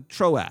 Paul is in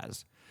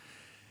Troas,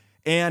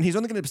 and he's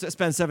only going to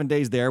spend 7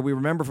 days there. We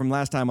remember from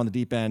last time on the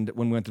deep end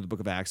when we went through the book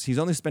of Acts, he's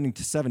only spending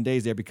 7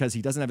 days there because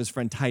he doesn't have his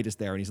friend Titus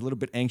there, and he's a little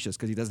bit anxious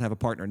because he doesn't have a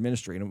partner in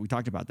ministry. And we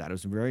talked about that. It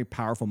was a very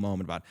powerful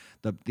moment about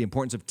the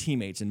importance of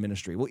teammates in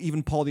ministry. Well,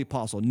 even Paul the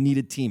Apostle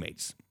needed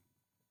teammates.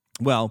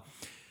 Well,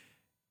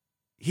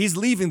 he's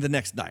leaving the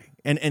next day.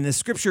 And the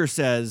scripture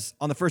says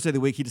on the first day of the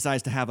week, he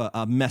decides to have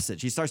a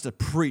message. He starts to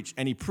preach,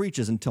 and he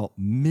preaches until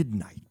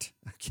midnight.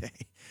 Okay.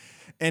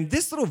 And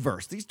this little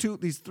verse, these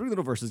three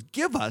little verses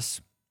give us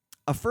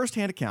a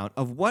firsthand account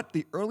of what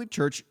the early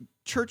church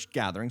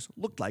gatherings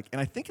looked like. And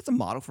I think it's a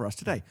model for us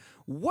today.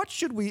 What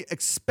should we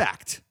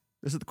expect?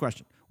 This is the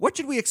question. What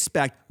should we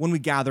expect when we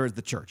gather as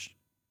the church?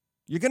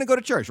 You're going to go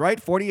to church, right?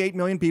 48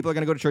 million people are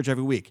going to go to church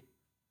every week.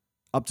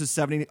 Up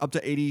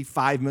to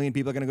 85 million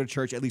people are going to go to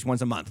church at least once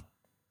a month.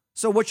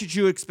 So what should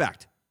you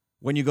expect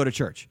when you go to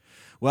church?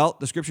 Well,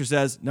 the scripture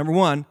says, number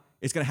one,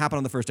 it's going to happen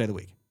on the first day of the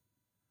week.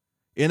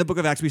 In the book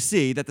of Acts, we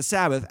see that the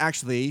Sabbath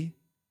actually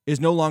is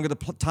no longer the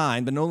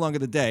time, but no longer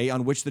the day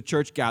on which the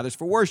church gathers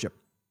for worship.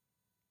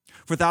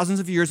 For thousands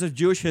of years of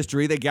Jewish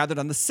history, they gathered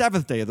on the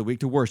seventh day of the week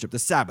to worship, the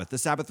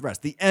Sabbath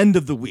rest, the end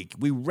of the week.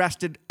 We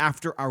rested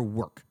after our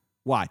work.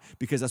 Why?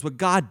 Because that's what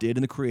God did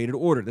in the created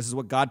order. This is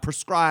what God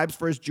prescribes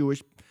for his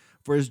Jewish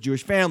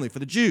family, for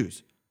the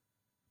Jews.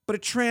 But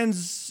it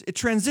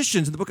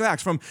transitions in the book of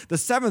Acts from the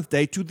seventh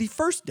day to the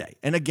first day.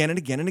 And again and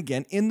again and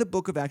again in the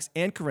book of Acts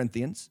and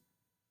Corinthians,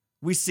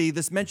 we see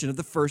this mention of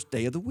the first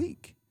day of the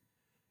week.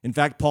 In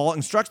fact, Paul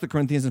instructs the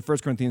Corinthians in 1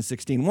 Corinthians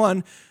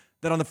 16:1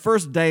 that on the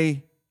first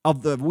day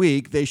of the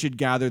week, they should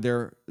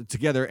gather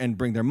together and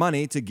bring their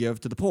money to give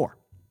to the poor.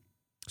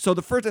 So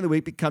the first day of the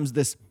week becomes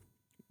this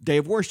day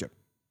of worship.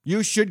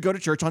 You should go to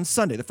church on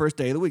Sunday, the first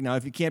day of the week. Now,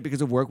 if you can't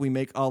because of work, we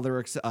make all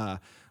the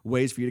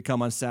ways for you to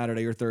come on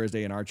Saturday or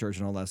Thursday in our church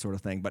and all that sort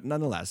of thing. But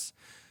nonetheless,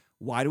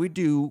 why do we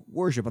do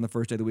worship on the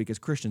first day of the week as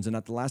Christians and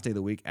not the last day of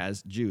the week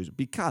as Jews?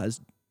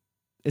 Because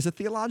it's a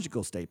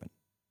theological statement.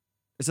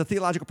 It's a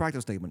theological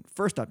practical statement.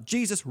 First up,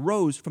 Jesus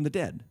rose from the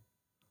dead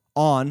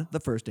on the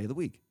first day of the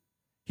week.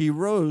 He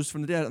rose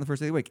from the dead on the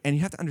first day of the week. And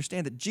you have to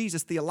understand that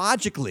Jesus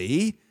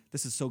theologically,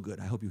 this is so good.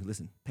 I hope you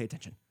listen. Pay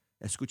attention.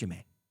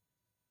 Escúchame.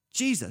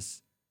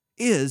 Jesus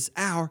is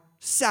our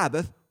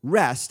Sabbath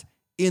rest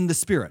in the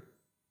Spirit.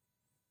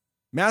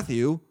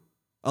 Matthew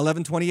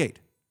 11:28.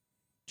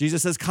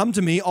 Jesus says, "Come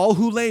to me, all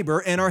who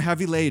labor and are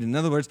heavy laden." In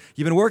other words,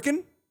 you've been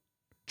working,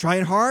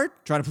 trying hard,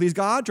 trying to please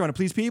God, trying to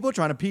please people,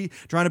 trying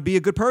to be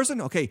a good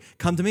person. Okay,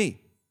 come to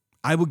me.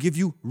 I will give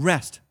you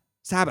rest.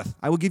 Sabbath.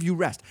 I will give you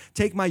rest.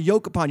 Take my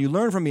yoke upon you.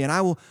 Learn from me, and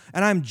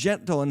I'm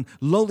gentle and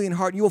lowly in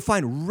heart, and you will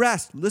find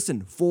rest.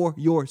 Listen, for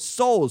your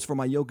souls, for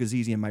my yoke is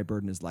easy and my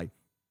burden is light.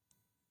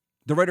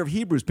 The writer of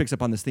Hebrews picks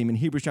up on this theme in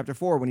Hebrews chapter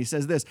 4 when he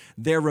says this,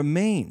 "There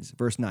remains,"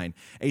 verse 9,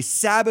 "a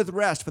Sabbath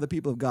rest for the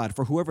people of God.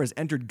 For whoever has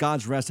entered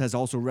God's rest has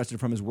also rested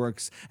from his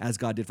works as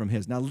God did from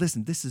his." Now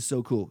listen, this is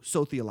so cool,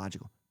 so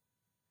theological.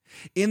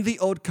 In the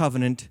Old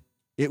Covenant,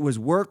 it was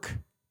work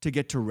to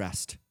get to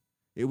rest.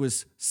 It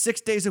was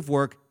 6 days of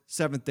work,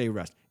 seventh day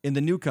rest. In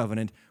the New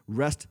Covenant,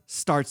 rest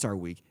starts our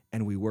week,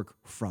 and we work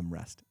from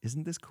rest.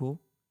 Isn't this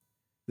cool?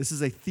 This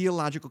is a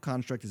theological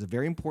construct. It's a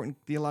very important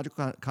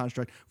theological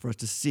construct for us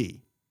to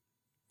see.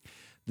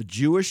 The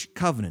Jewish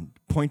covenant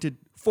pointed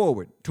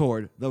forward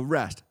toward the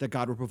rest that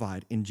God will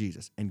provide in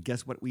Jesus. And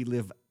guess what we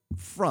live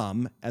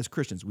from as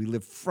Christians? We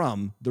live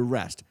from the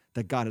rest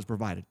that God has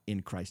provided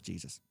in Christ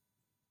Jesus.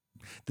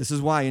 This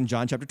is why in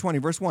John chapter 20,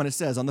 verse 1, it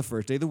says, on the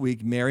first day of the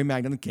week, Mary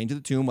Magdalene came to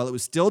the tomb while it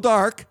was still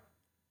dark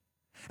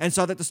and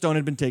saw that the stone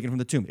had been taken from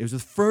the tomb. It was the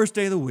first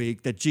day of the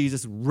week that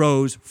Jesus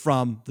rose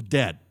from the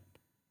dead.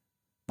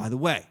 By the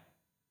way,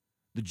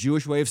 the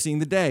Jewish way of seeing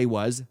the day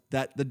was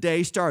that the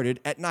day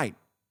started at night.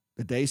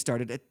 The day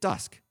started at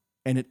dusk,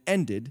 and it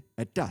ended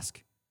at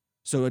dusk.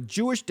 So a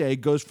Jewish day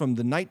goes from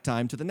the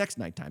nighttime to the next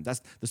nighttime.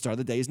 That's the start of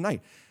the day is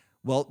night.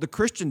 Well, the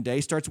Christian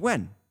day starts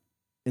when?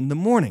 In the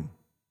morning.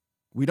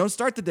 We don't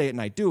start the day at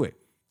night, do we?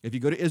 If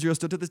you go to Israel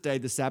still to this day,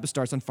 the Sabbath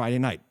starts on Friday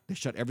night. They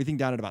shut everything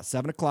down at about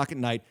 7 o'clock at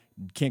night.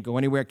 Can't go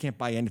anywhere, can't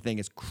buy anything.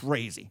 It's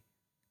crazy.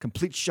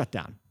 Complete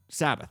shutdown,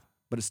 Sabbath.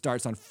 But it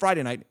starts on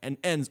Friday night and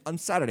ends on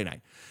Saturday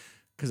night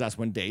because that's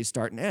when days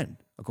start and end,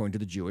 according to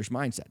the Jewish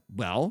mindset.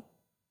 Well,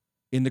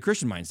 in the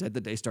Christian mindset, the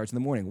day starts in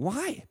the morning.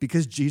 Why?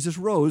 Because Jesus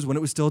rose when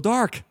it was still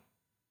dark,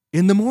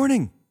 in the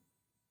morning.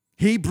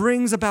 He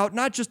brings about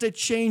not just a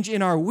change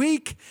in our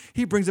week,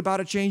 he brings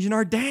about a change in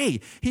our day.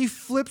 He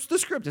flips the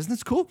script. Isn't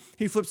this cool?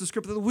 He flips the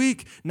script of the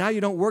week. Now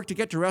you don't work to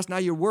get to rest. Now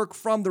you work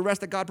from the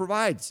rest that God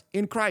provides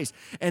in Christ.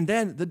 And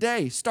then the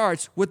day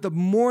starts with the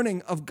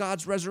morning of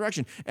God's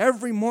resurrection.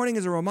 Every morning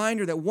is a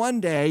reminder that one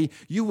day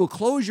you will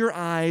close your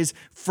eyes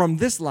from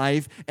this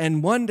life,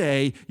 and one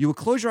day you will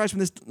close your eyes from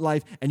this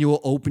life, and you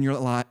will open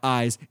your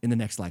eyes in the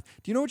next life.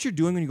 Do you know what you're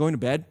doing when you're going to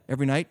bed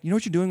every night? You know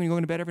what you're doing when you're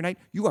going to bed every night?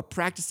 You are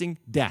practicing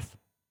death,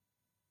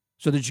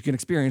 so that you can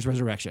experience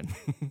resurrection.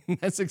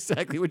 That's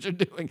exactly what you're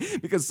doing,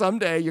 because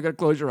someday you're going to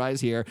close your eyes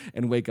here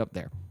and wake up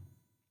there.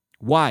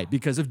 Why?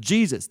 Because of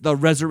Jesus, the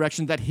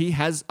resurrection that he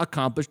has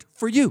accomplished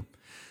for you.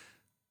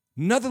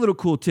 Another little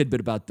cool tidbit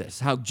about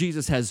this, how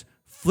Jesus has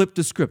flipped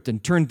the script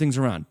and turned things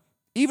around,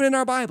 even in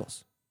our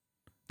Bibles.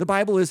 The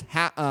Bible is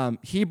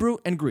Hebrew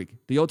and Greek.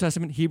 The Old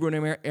Testament, Hebrew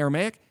and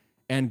Aramaic,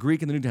 and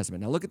Greek in the New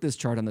Testament. Now look at this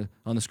chart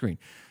on the screen.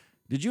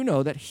 Did you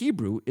know that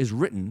Hebrew is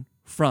written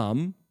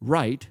from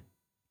right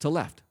to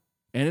left?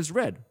 And it's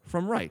read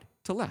from right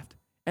to left.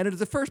 And it is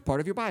the first part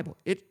of your Bible.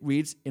 It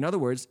reads, in other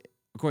words,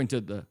 according to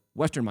the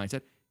Western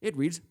mindset, it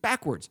reads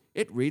backwards.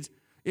 It reads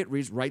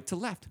right to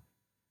left.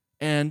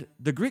 And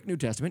the Greek New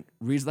Testament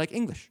reads like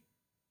English.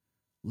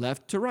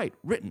 Left to right,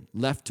 written,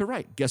 left to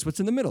right. Guess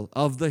what's in the middle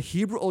of the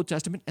Hebrew Old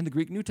Testament and the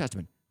Greek New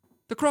Testament?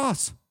 The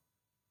cross.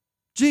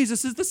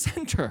 Jesus is the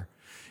center.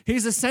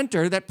 He's the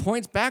center that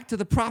points back to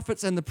the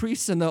prophets and the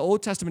priests and the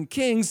Old Testament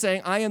kings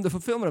saying, I am the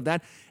fulfillment of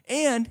that.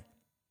 And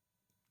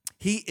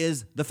he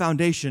is the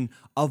foundation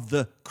of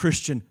the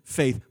Christian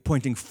faith,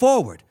 pointing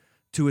forward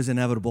to his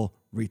inevitable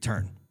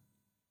return.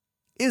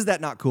 Is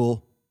that not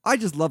cool? I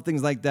just love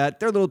things like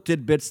that. They're little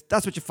tidbits.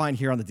 That's what you find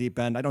here on the Deep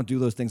End. I don't do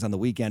those things on the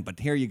weekend, but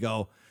here you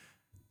go.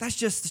 That's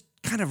just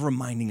kind of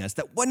reminding us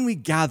that when we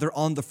gather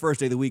on the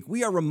first day of the week,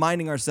 we are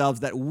reminding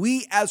ourselves that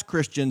we as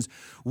Christians,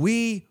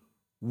 we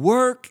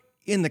work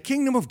in the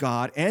kingdom of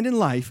God and in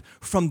life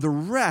from the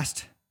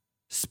rest,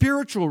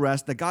 spiritual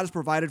rest that God has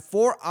provided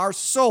for our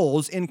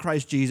souls in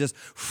Christ Jesus,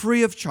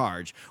 free of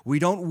charge. We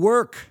don't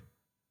work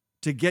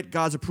to get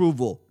God's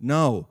approval.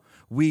 No,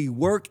 we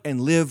work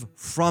and live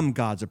from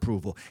God's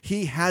approval.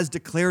 He has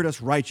declared us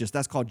righteous.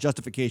 That's called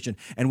justification.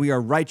 And we are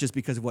righteous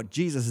because of what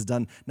Jesus has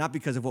done, not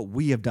because of what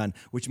we have done,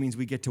 which means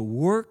we get to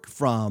work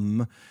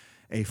from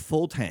a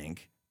full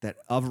tank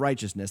of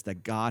righteousness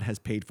that God has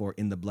paid for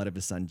in the blood of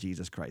his son,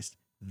 Jesus Christ.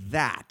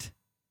 That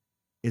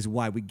is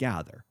why we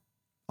gather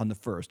on the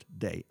first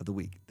day of the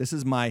week. This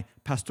is my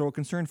pastoral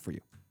concern for you.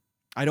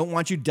 I don't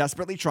want you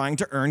desperately trying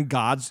to earn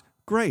God's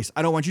grace.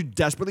 I don't want you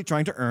desperately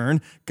trying to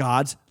earn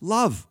God's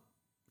love.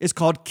 It's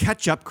called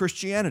catch-up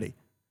Christianity,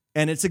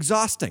 and it's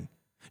exhausting.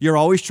 You're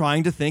always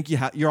trying to think,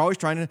 you're always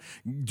trying to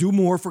do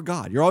more for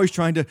God. You're always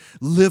trying to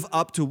live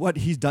up to what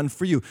he's done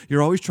for you.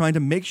 You're always trying to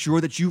make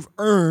sure that you've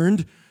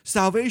earned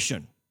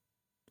salvation.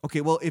 Okay,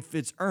 well, if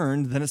it's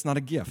earned, then it's not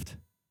a gift.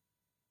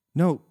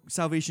 No,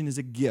 salvation is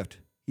a gift.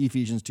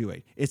 Ephesians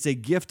 2:8. It's a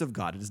gift of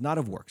God. It is not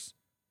of works.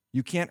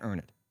 You can't earn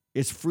it.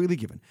 It's freely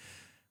given.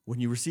 When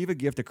you receive a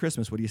gift at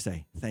Christmas, what do you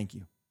say? Thank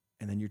you.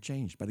 And then you're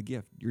changed by the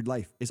gift. Your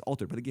life is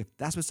altered by the gift.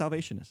 That's what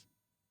salvation is.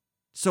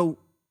 So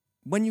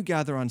when you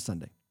gather on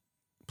Sunday,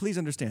 please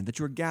understand that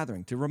you're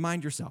gathering to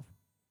remind yourself,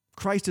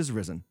 Christ is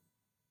risen.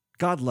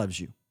 God loves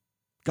you.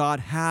 God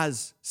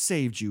has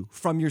saved you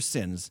from your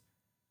sins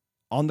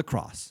on the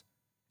cross.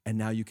 And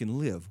now you can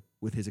live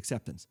with his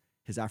acceptance,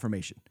 his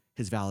affirmation,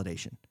 his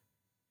validation,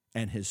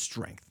 and his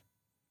strength.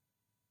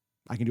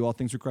 I can do all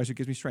things through Christ who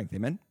gives me strength.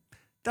 Amen?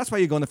 That's why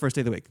you go on the first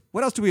day of the week.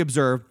 What else do we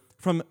observe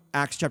from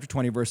Acts chapter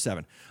 20, verse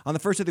 7. On the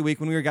first day of the week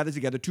when we were gathered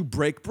together to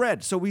break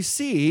bread. So we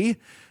see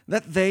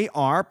that they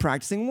are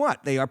practicing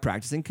what? They are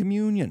practicing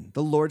communion,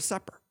 the Lord's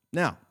Supper.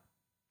 Now,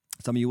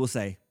 some of you will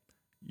say,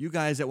 you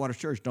guys at Waters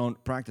Church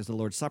don't practice the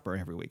Lord's Supper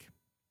every week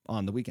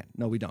on the weekend.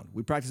 No, we don't.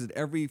 We practice it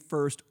every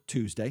first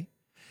Tuesday,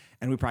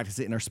 and we practice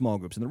it in our small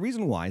groups. And the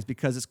reason why is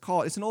because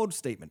it's an old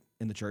statement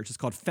in the church. It's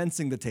called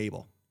fencing the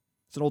table.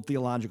 It's an old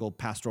theological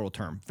pastoral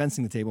term.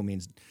 Fencing the table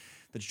means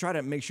that you try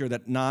to make sure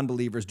that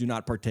non-believers do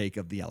not partake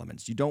of the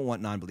elements. You don't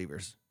want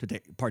non-believers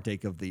to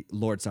partake of the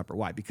Lord's Supper.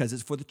 Why? Because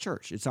it's for the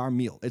church. It's our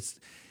meal.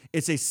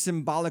 It's a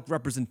symbolic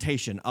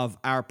representation of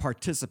our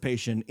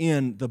participation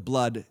in the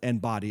blood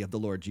and body of the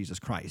Lord Jesus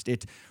Christ.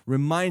 It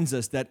reminds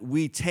us that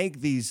we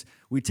take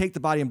the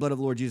body and blood of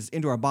the Lord Jesus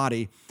into our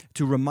body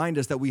to remind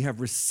us that we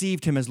have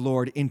received him as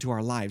Lord into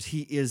our lives.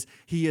 He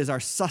is our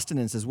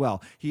sustenance as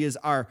well. He is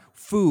our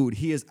food.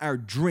 He is our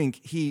drink.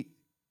 He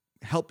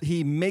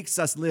makes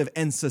us live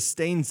and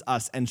sustains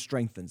us and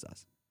strengthens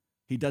us.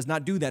 He does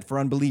not do that for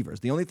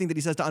unbelievers. The only thing that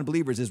he says to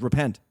unbelievers is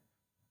repent.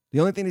 The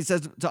only thing he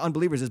says to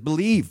unbelievers is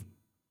believe.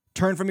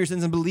 Turn from your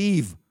sins and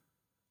believe.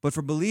 But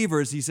for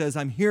believers, he says,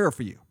 I'm here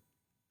for you.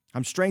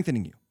 I'm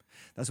strengthening you.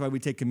 That's why we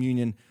take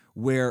communion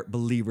where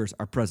believers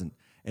are present.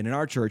 And in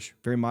our church,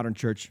 very modern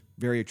church,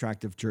 very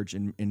attractive church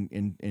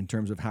in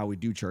terms of how we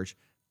do church,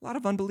 a lot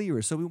of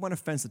unbelievers. So we want to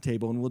fence the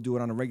table, and we'll do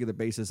it on a regular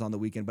basis on the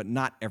weekend, but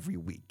not every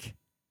week.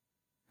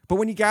 But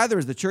when you gather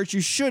as the church,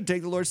 you should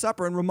take the Lord's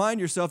Supper and remind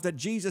yourself that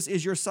Jesus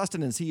is your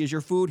sustenance. He is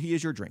your food. He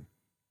is your drink.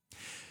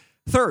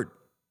 Third,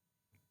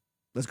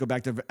 let's go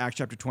back to Acts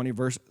chapter 20,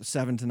 verse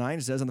 7 to 9.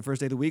 It says, on the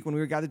first day of the week, when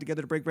we were gathered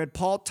together to break bread,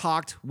 Paul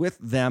talked with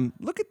them.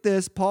 Look at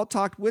this. Paul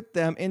talked with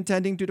them,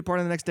 intending to depart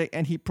on the next day,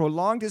 and he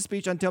prolonged his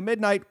speech until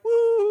midnight.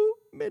 Woo!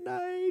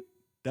 Midnight.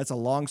 That's a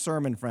long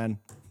sermon, friend.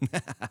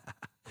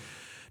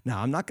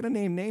 Now, I'm not going to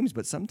name names,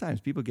 but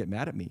sometimes people get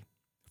mad at me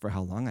for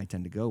how long I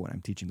tend to go when I'm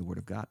teaching the Word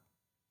of God.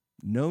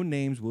 No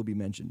names will be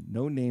mentioned.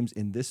 No names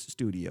in this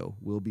studio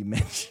will be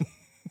mentioned.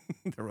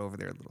 They're over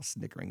there, a little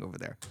snickering over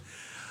there.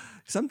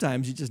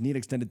 Sometimes you just need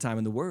extended time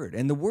in the Word,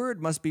 and the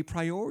Word must be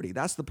priority.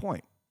 That's the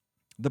point.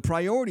 The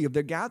priority of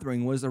their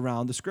gathering was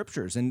around the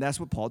Scriptures, and that's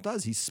what Paul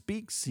does. He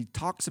speaks, he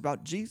talks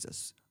about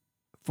Jesus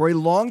for a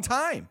long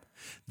time.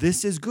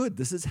 This is good.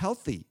 This is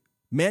healthy.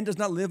 Man does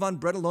not live on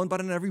bread alone, but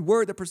on every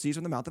word that proceeds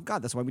from the mouth of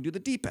God. That's why we do the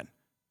deep end.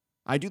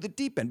 I do the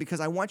deep end because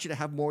I want you to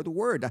have more of the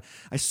Word.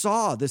 I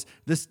saw this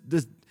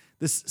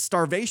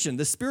starvation,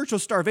 this spiritual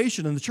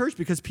starvation in the church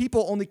because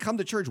people only come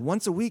to church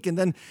once a week, and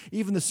then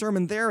even the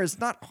sermon there is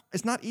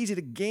it's not easy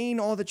to gain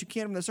all that you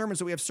can from the sermon.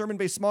 So we have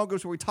sermon-based small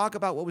groups where we talk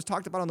about what was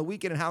talked about on the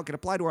weekend and how it can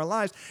apply to our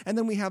lives. And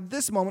then we have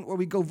this moment where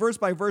we go verse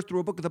by verse through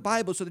a book of the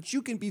Bible so that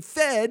you can be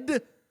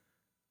fed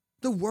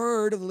the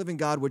Word of the living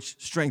God, which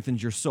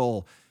strengthens your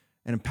soul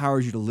and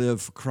empowers you to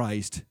live for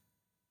Christ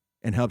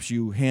and helps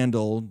you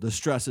handle the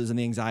stresses and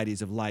the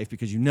anxieties of life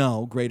because you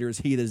know greater is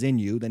he that is in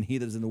you than he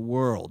that is in the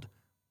world.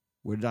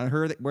 Where did I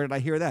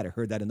hear that? I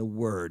heard that in the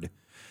Word.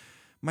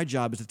 My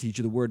job is to teach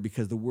you the Word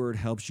because the Word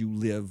helps you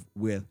live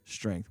with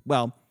strength.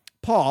 Well,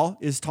 Paul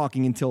is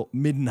talking until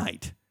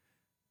midnight,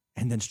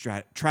 and then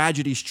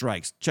tragedy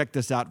strikes. Check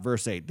this out,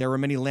 verse 8. There were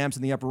many lamps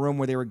in the upper room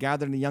where they were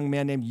gathered, and a young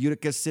man named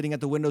Eutychus, sitting at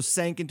the window,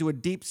 sank into a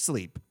deep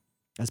sleep.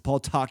 As Paul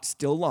talked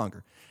still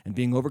longer, and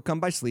being overcome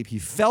by sleep, he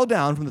fell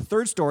down from the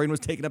third story and was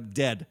taken up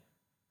dead.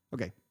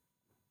 Okay.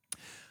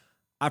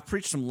 I've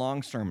preached some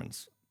long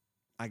sermons,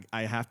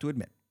 I have to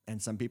admit.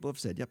 And some people have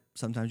said, yep,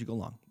 sometimes you go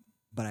long.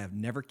 But I have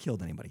never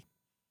killed anybody.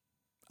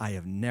 I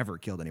have never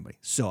killed anybody.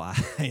 So I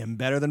am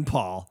better than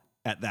Paul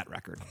at that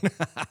record.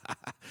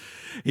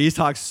 He's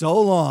talked so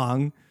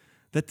long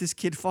that this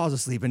kid falls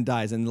asleep and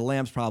dies. And the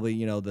lamps probably,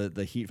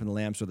 the heat from the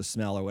lamps or the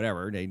smell or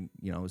whatever,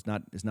 it's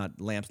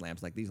not lamps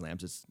like these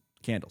lamps, it's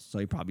candles. So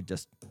he probably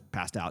just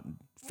passed out and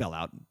fell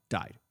out and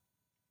died.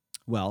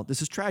 Well,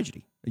 this is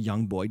tragedy. A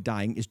young boy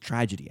dying is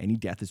tragedy. Any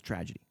death is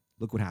tragedy.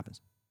 Look what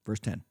happens. Verse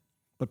 10.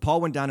 But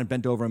Paul went down and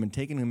bent over him, and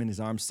taking him in his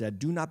arms, said,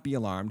 do not be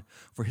alarmed,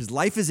 for his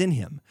life is in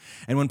him.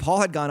 And when Paul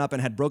had gone up and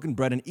had broken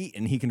bread and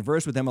eaten, he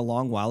conversed with them a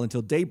long while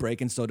until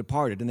daybreak, and so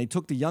departed. And they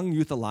took the young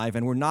youth alive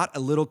and were not a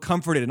little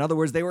comforted. In other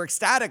words, they were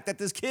ecstatic that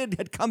this kid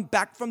had come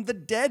back from the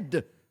dead.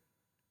 And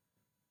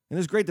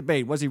there's great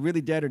debate. Was he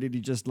really dead, or did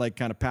he just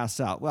kind of pass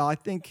out? Well, I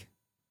think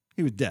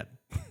he was dead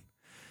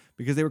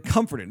because they were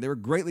comforted. They were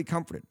greatly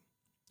comforted.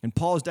 And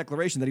Paul's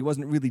declaration that he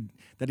wasn't really,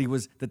 that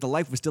the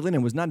life was still in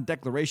him was not a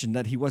declaration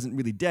that he wasn't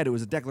really dead. It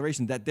was a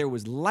declaration that there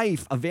was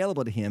life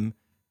available to him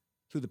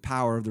through the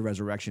power of the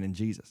resurrection in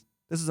Jesus.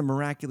 This is a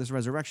miraculous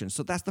resurrection.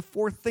 So that's the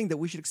fourth thing that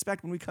we should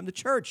expect when we come to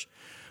church.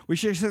 We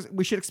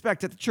should expect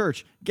that the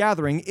church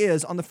gathering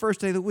is on the first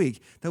day of the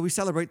week, that we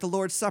celebrate the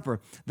Lord's Supper,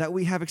 that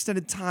we have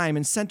extended time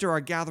and center our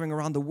gathering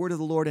around the word of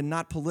the Lord and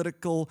not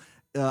political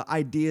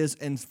ideas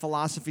and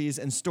philosophies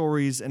and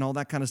stories and all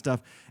that kind of stuff.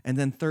 And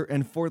then third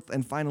and fourth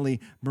and finally,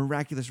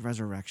 miraculous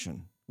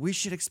resurrection. we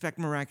should expect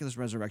miraculous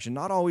resurrection.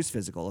 Not always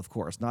physical, of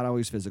course, not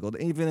always physical.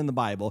 Even in the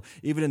Bible,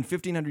 even in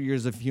 1,500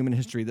 years of human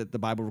history that the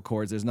Bible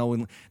records, there's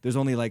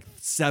only like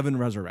 7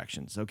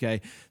 resurrections,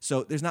 okay?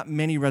 So there's not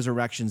many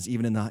resurrections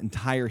even in the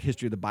entire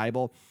history of the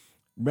Bible.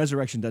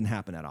 Resurrection doesn't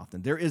happen that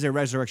often. There is a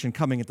resurrection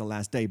coming at the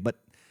last day, but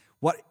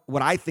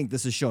what I think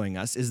this is showing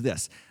us is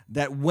this,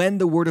 that when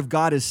the Word of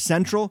God is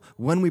central,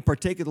 when we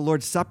partake of the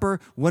Lord's Supper,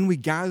 when we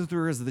gather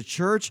through as the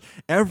church,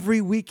 every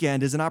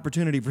weekend is an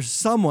opportunity for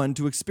someone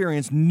to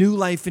experience new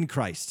life in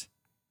Christ.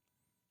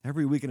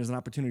 Every weekend is an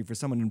opportunity for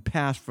someone to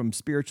pass from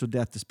spiritual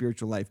death to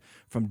spiritual life,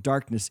 from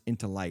darkness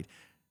into light,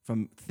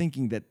 from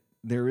thinking that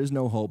there is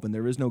no hope and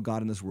there is no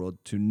God in this world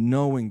to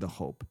knowing the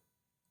hope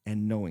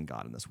and knowing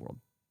God in this world.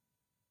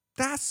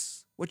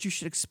 That's what you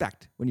should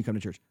expect when you come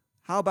to church.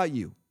 How about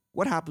you?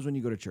 What happens when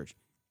you go to church?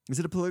 Is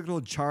it a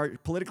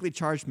politically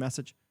charged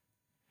message?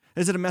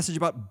 Is it a message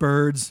about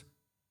birds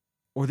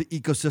or the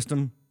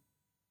ecosystem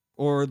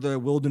or the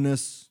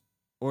wilderness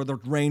or the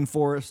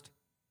rainforest?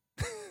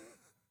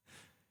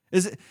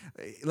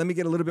 Let me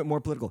get a little bit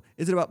more political.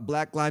 Is it about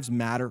Black Lives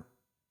Matter?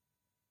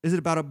 Is it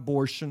about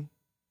abortion?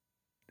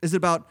 Is it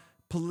about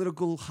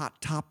political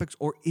hot topics,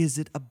 or is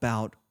it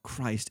about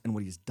Christ and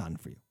what he's done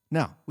for you?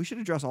 Now, we should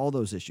address all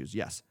those issues,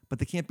 yes, but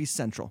they can't be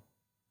central.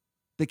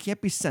 They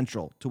can't be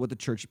central to what the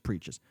church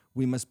preaches.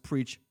 We must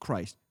preach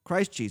Christ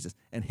Jesus,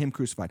 and him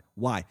crucified.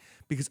 Why?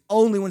 Because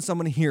only when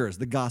someone hears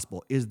the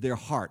gospel is their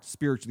heart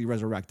spiritually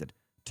resurrected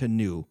to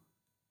new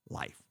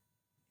life.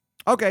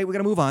 Okay, we're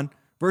going to move on.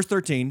 Verse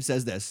 13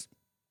 says this,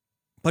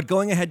 but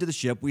going ahead to the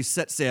ship, we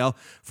set sail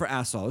for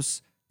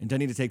Assos,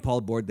 intending to take Paul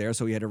aboard there,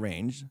 so he had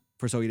arranged,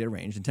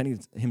 intending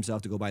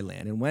himself to go by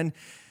land. And when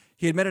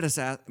he had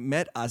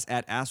met us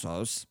at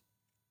Assos,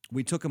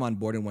 we took him on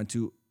board and went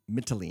to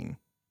Mytilene.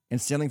 And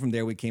sailing from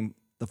there, we came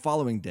the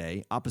following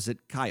day opposite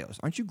Chios.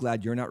 Aren't you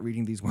glad you're not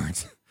reading these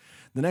words?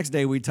 The next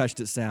day, we touched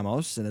at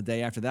Samos, and the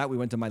day after that, we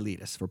went to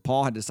Miletus, for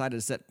Paul had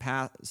decided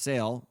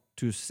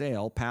to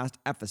sail past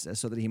Ephesus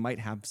so that he might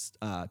have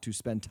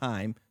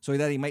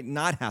he might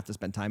not have to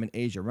spend time in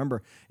Asia.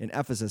 Remember, in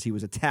Ephesus, he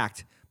was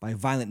attacked by a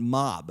violent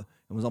mob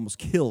and was almost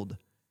killed.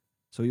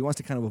 So he wants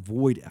to kind of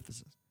avoid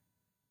Ephesus.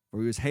 Or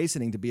he was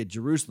hastening to be at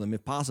Jerusalem,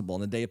 if possible, on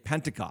the day of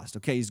Pentecost.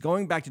 Okay, he's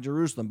going back to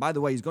Jerusalem. By the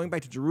way, he's going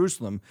back to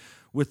Jerusalem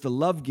with the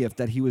love gift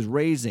that he was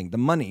raising, the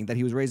money that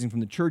he was raising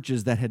from the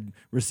churches that had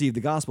received the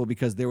gospel,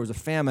 because there was a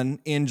famine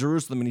in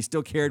Jerusalem, and he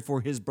still cared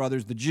for his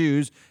brothers, the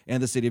Jews,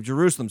 and the city of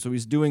Jerusalem. So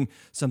he's doing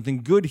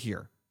something good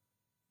here.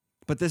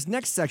 But this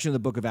next section of the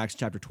book of Acts,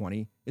 chapter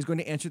 20, is going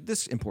to answer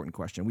this important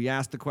question. We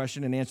asked the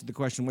question and answered the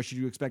question, what should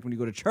you expect when you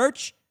go to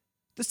church?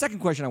 The second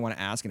question I want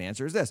to ask and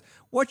answer is this: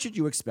 what should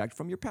you expect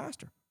from your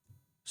pastor?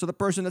 So the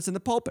person that's in the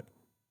pulpit,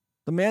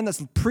 the man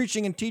that's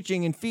preaching and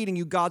teaching and feeding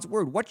you God's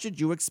word, what should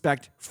you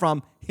expect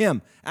from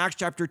him? Acts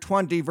chapter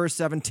 20, verse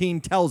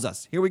 17 tells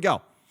us. Here we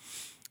go.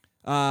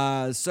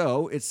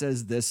 So it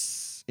says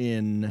this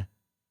in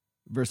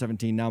verse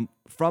 17. Now,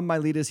 from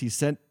Miletus he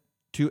sent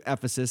to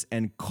Ephesus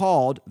and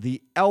called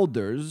the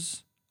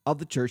elders of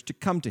the church to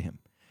come to him.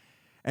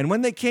 And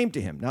when they came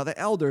to him, now the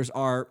elders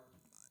are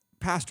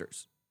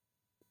pastors.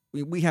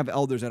 We have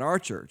elders at our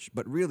church,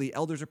 but really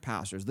elders are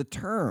pastors. The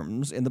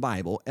terms in the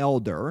Bible,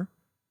 elder,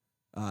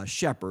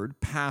 shepherd,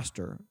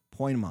 pastor,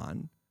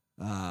 poimon,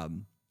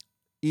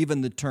 even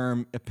the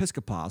term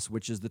episkopos,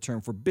 which is the term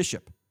for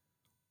bishop,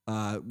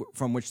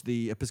 from which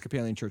the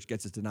Episcopalian Church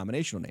gets its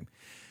denominational name.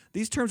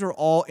 These terms are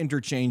all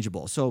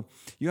interchangeable. So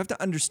you have to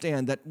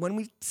understand that when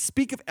we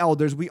speak of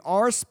elders, we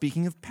are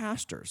speaking of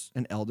pastors,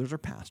 and elders are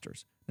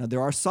pastors. Now, there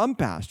are some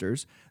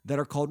pastors that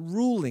are called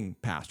ruling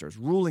pastors,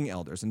 ruling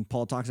elders, and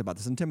Paul talks about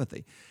this in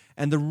Timothy.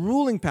 And the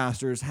ruling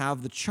pastors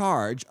have the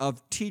charge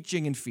of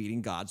teaching and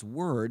feeding God's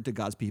word to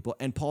God's people,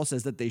 and Paul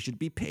says that they should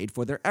be paid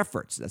for their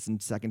efforts. That's in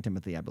 2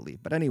 Timothy, I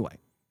believe. But anyway,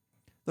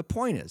 the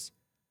point is,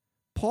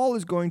 Paul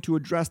is going to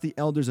address the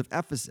elders of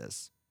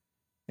Ephesus,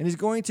 and he's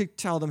going to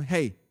tell them,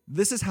 hey,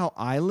 this is how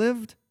I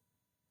lived,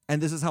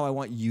 and this is how I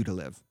want you to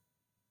live.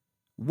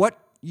 What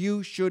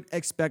you should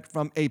expect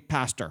from a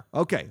pastor.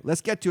 Okay,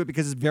 let's get to it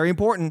because it's very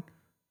important,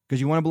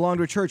 because you want to belong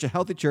to a church, a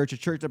healthy church, a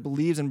church that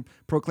believes and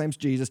proclaims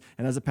Jesus,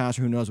 and as a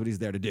pastor who knows what he's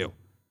there to do.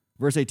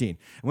 Verse 18, and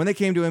when they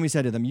came to him, he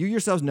said to them, you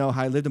yourselves know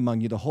how I lived among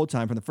you the whole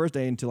time from the first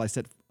day until I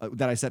set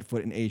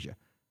foot in Asia,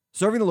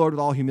 serving the Lord with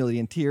all humility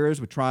and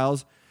tears, with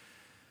trials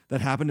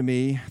that happened to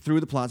me through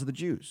the plots of the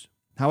Jews.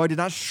 How I did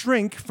not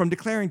shrink from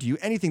declaring to you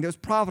anything that was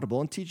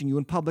profitable and teaching you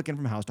in public and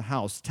from house to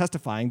house,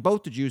 testifying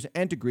both to Jews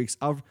and to Greeks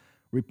of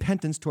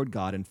repentance toward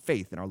God and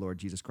faith in our Lord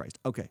Jesus Christ.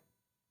 Okay,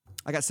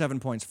 I got 7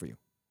 points for you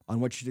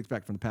on what you should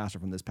expect from the pastor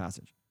from this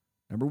passage.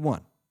 Number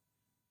 1,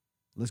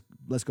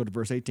 let's go to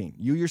verse 18.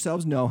 You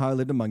yourselves know how I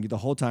lived among you the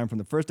whole time from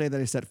the first day that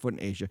I set foot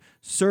in Asia,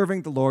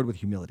 serving the Lord with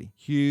humility.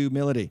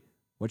 Humility.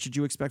 What should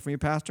you expect from your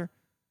pastor?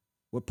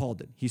 What Paul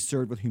did. He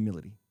served with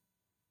humility.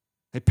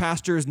 A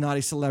pastor is not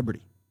a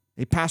celebrity.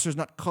 A pastor is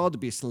not called to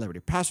be a celebrity.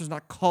 A pastor is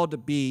not called to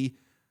be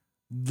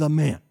the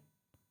man.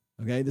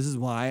 Okay, this is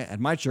why at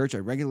my church I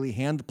regularly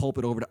hand the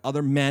pulpit over to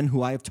other men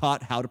who I have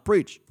taught how to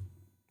preach.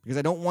 because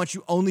I don't want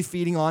you only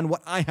feeding on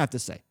what I have to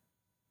say.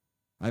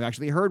 I've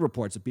actually heard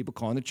reports of people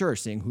calling the church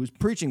saying, who's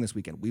preaching this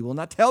weekend? We will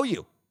not tell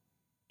you.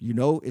 You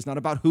know, it's not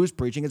about who's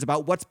preaching, it's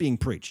about what's being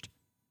preached.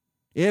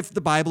 If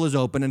the Bible is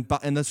open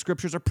and the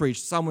scriptures are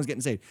preached, someone's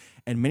getting saved.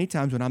 And many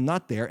times when I'm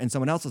not there and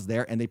someone else is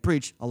there and they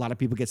preach, a lot of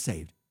people get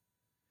saved.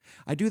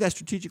 I do that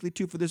strategically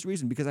too for this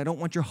reason, because I don't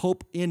want your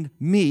hope in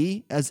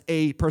me as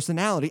a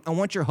personality. I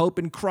want your hope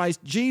in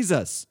Christ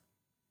Jesus.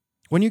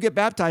 When you get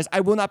baptized,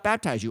 I will not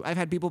baptize you. I've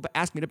had people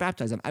ask me to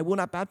baptize them. I will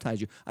not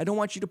baptize you. I don't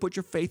want you to put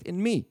your faith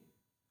in me.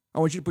 I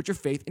want you to put your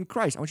faith in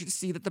Christ. I want you to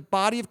see that the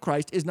body of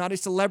Christ is not a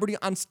celebrity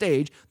on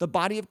stage. The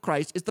body of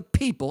Christ is the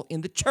people in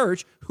the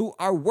church who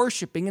are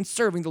worshiping and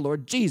serving the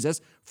Lord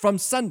Jesus from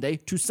Sunday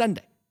to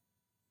Sunday.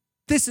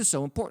 This is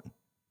so important.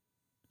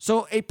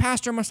 So a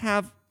pastor must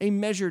have a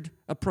measured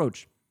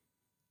approach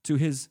to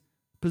his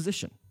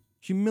position,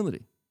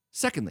 humility.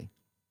 Secondly,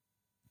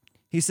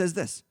 he says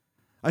this,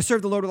 I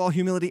serve the Lord with all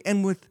humility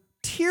and with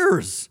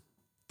tears.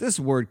 This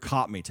word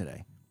caught me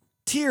today.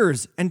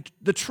 Tears and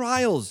the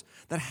trials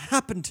that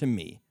happened to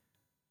me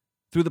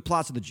through the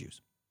plots of the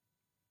Jews.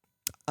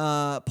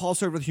 Paul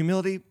served with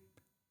humility.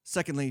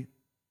 Secondly,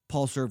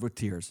 Paul served with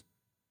tears.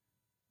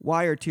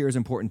 Why are tears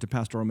important to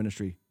pastoral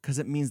ministry? Because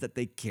it means that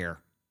they care.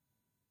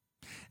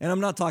 And I'm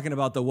not talking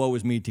about the woe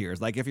is me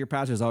tears. Like if your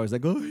pastor is always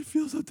like, oh, I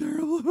feel so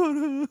terrible.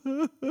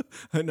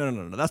 No.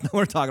 That's not what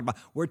we're talking about.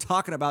 We're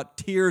talking about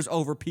tears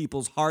over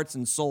people's hearts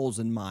and souls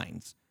and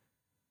minds.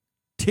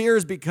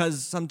 Tears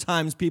because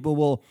sometimes people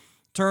will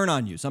turn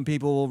on you. Some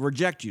people will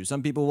reject you.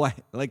 Some people will,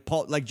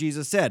 like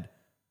Jesus said,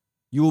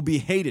 you will be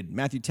hated.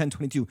 Matthew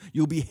 10:22.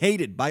 You will be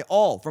hated by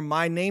all for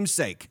my name's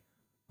sake.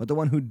 But the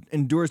one who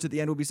endures to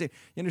the end will be saved.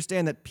 You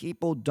understand that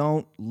people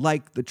don't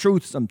like the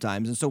truth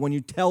sometimes. And so when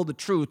you tell the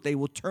truth, they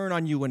will turn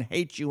on you and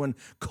hate you and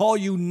call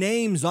you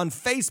names on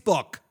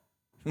Facebook.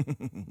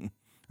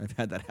 I've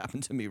had that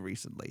happen to me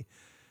recently.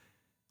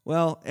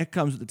 Well, it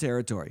comes with the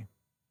territory.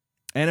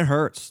 And it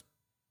hurts.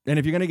 And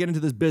if you're going to get into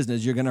this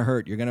business, you're going to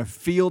hurt. You're going to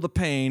feel the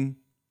pain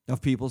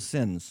of people's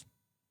sins.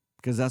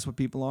 Because that's what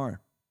people are.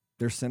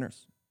 They're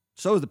sinners.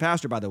 So is the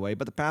pastor, by the way,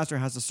 but the pastor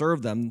has to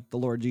serve them, the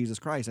Lord Jesus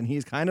Christ, and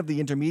he's kind of the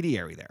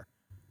intermediary there.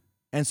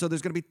 And so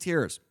there's going to be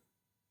tears.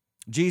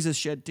 Jesus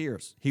shed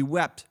tears. He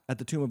wept at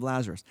the tomb of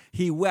Lazarus.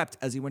 He wept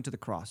as he went to the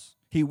cross.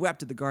 He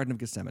wept at the Garden of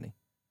Gethsemane.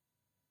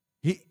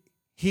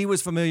 He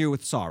was familiar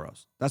with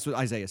sorrows. That's what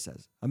Isaiah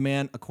says, a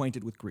man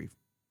acquainted with grief.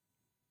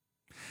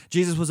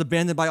 Jesus was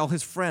abandoned by all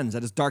his friends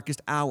at his darkest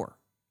hour.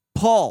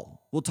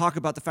 Paul will talk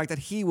about the fact that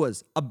he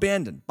was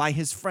abandoned by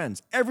his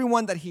friends.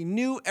 Everyone that he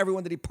knew,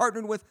 everyone that he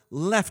partnered with,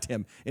 left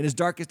him in his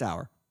darkest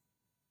hour.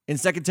 In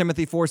 2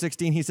 Timothy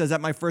 4:16, he says, at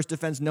my first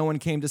defense, no one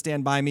came to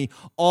stand by me.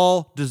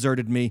 All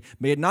deserted me.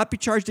 May it not be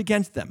charged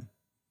against them.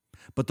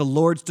 But the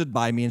Lord stood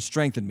by me and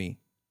strengthened me,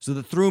 so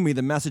that through me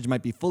the message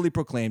might be fully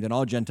proclaimed and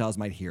all Gentiles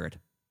might hear it.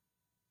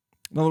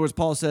 In other words,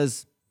 Paul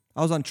says,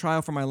 I was on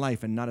trial for my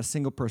life, and not a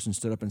single person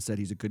stood up and said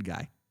he's a good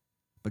guy.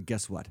 But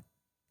guess what?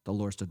 The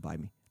Lord stood by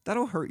me.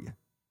 That'll hurt you.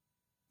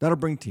 That'll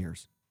bring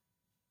tears.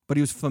 But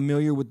he was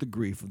familiar with the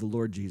grief of the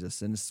Lord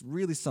Jesus. And it's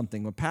really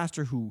something. A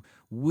pastor who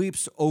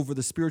weeps over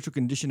the spiritual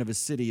condition of his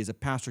city is a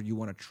pastor you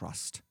want to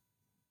trust.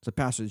 It's a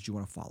pastor that you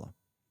want to follow.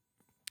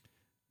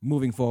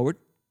 Moving forward,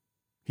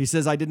 he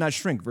says, I did not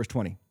shrink, verse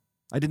 20.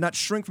 I did not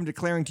shrink from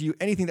declaring to you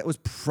anything that was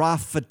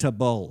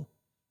profitable,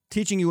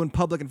 teaching you in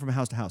public and from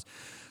house to house.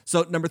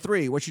 So number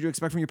 3, what should you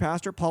expect from your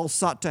pastor? Paul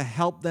sought to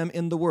help them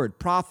in the word.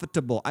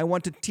 Profitable. I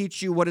want to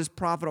teach you what is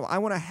profitable. I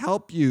want to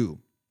help you.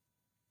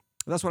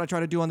 That's what I try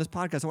to do on this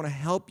podcast. I want to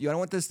help you. I don't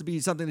want this to be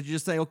something that you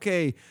just say,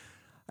 okay,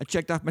 I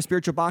checked off my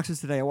spiritual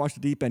boxes today. I watched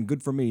the deep end.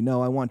 Good for me.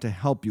 No, I want to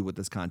help you with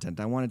this content.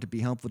 I want it to be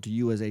helpful to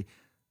you as a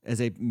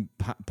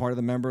part of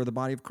the member of the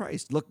body of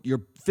Christ. Look,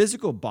 your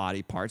physical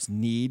body parts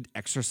need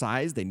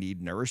exercise. They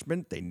need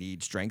nourishment. They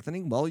need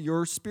strengthening. Well,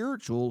 your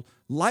spiritual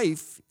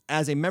life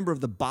as a member of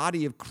the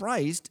body of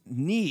Christ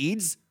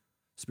needs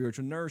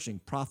spiritual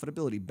nourishing,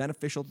 profitability,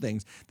 beneficial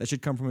things that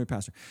should come from your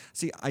pastor.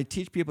 See, I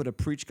teach people to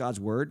preach God's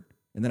word,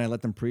 and then I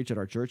let them preach at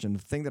our church. And the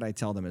thing that I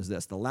tell them is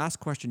this. The last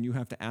question you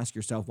have to ask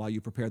yourself while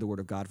you prepare the word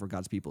of God for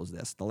God's people is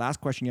this. The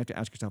last question you have to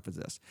ask yourself is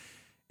this.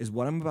 Is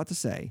what I'm about to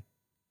say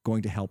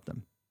going to help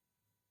them?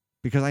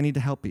 Because I need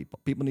to help people.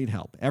 People need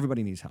help.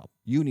 Everybody needs help.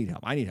 You need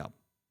help. I need help.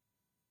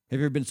 Have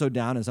you ever been so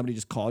down and somebody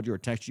just called you or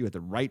texted you at the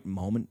right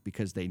moment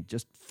because they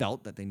just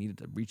felt that they needed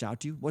to reach out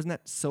to you? Wasn't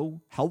that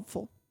so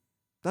helpful?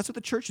 That's what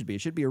the church should be.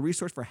 It should be a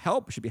resource for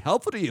help. It should be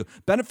helpful to you,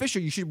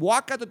 beneficial. You should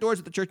walk out the doors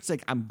of the church and say,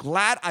 I'm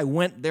glad I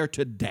went there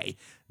today.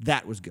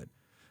 That was good.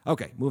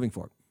 Okay, moving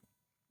forward.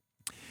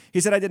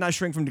 He said, I did not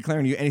shrink from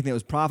declaring to you anything that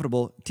was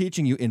profitable,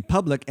 teaching you in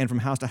public and from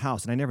house to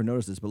house. And I never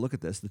noticed this, but look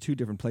at this, the 2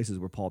 different places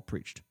where Paul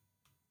preached,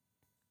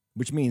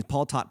 which means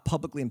Paul taught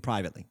publicly and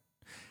privately.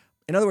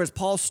 In other words,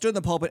 Paul stood in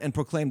the pulpit and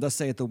proclaimed, thus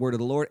saith the word of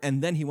the Lord,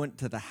 and then he went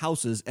to the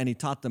houses and he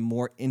taught them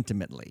more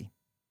intimately.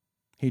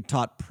 He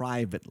taught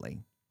privately.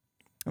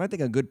 And I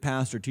think a good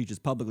pastor teaches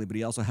publicly, but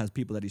he also has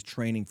people that he's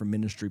training for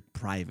ministry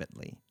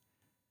privately.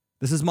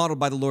 This is modeled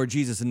by the Lord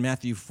Jesus in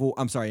Mark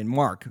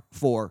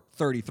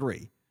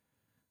 4:33.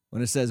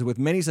 when it says, with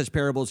many such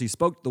parables, he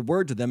spoke the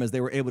word to them as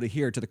they were able to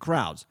hear to the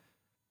crowds.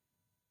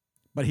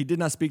 But he did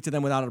not speak to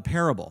them without a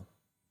parable.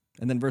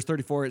 And then verse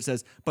 34, it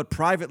says, but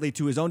privately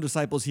to his own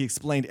disciples, he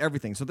explained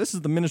everything. So this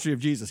is the ministry of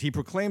Jesus. He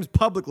proclaims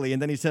publicly,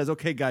 and then he says,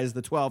 okay, guys,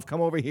 the 12,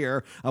 come over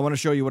here. I want to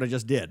show you what I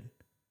just did.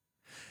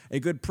 A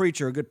good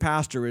preacher, a good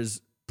pastor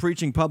is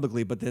preaching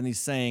publicly, but then he's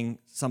saying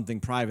something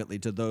privately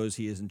to those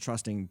he is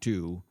entrusting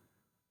to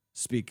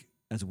speak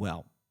as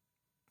well.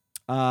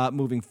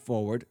 Moving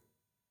forward,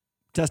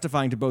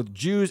 testifying to both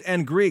Jews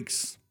and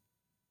Greeks.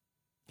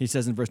 He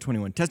says in verse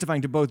 21,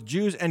 testifying to both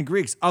Jews and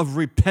Greeks of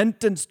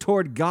repentance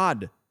toward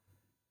God.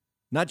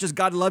 Not just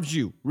God loves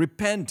you.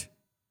 Repent.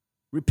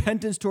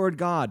 Repentance toward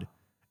God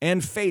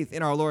and faith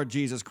in our Lord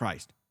Jesus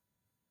Christ.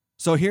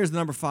 So here's the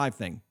number 5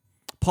 thing.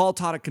 Paul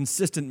taught a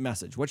consistent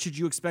message. What should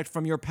you expect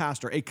from your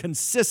pastor? A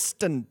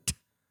consistent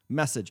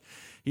message.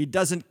 He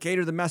doesn't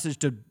cater the message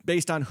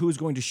based on who's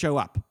going to show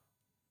up.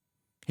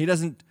 He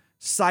doesn't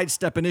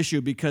sidestep an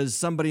issue because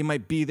somebody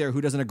might be there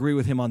who doesn't agree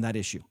with him on that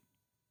issue.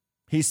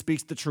 He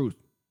speaks the truth.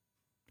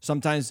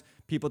 Sometimes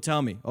people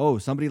tell me, oh,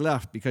 somebody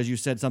left because you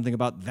said something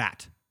about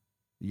that.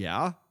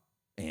 Yeah,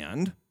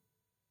 and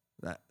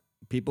that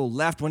people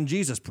left when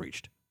Jesus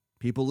preached.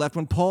 People left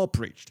when Paul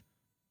preached.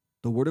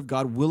 The word of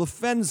God will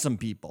offend some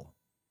people.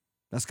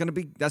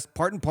 That's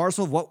part and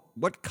parcel of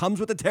what comes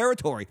with the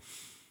territory.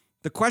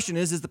 The question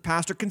is the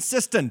pastor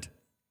consistent?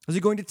 Is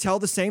he going to tell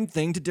the same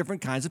thing to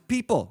different kinds of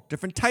people,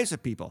 different types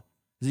of people?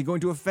 Is he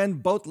going to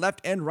offend both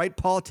left and right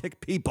politic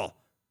people?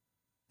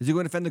 Is he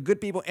going to offend the good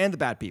people and the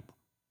bad people?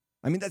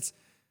 I mean, that's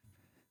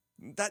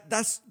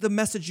the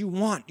message you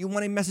want. You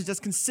want a message that's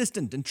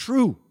consistent and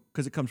true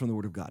because it comes from the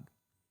Word of God.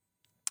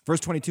 Verse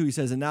 22, he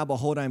says, and now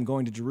behold, I am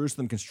going to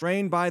Jerusalem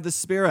constrained by the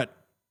Spirit.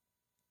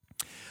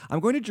 I'm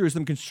going to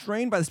Jerusalem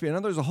constrained by the Spirit. In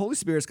other words, the Holy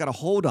Spirit's got a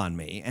hold on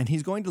me, and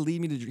he's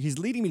leading me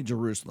to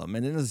Jerusalem.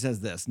 And then it says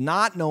this,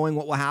 not knowing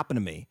what will happen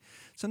to me.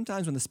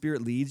 Sometimes when the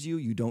Spirit leads you,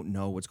 you don't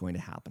know what's going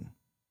to happen.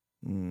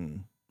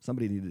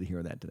 Somebody needed to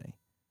hear that today.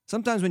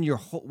 Sometimes when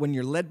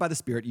you're led by the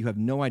Spirit, you have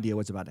no idea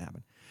what's about to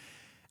happen.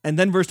 And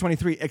then verse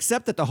 23,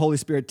 except that the Holy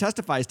Spirit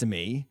testifies to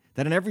me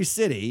that in every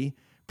city,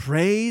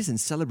 praise and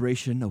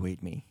celebration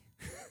await me.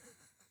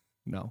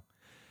 No.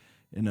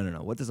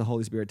 What does the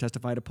Holy Spirit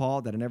testify to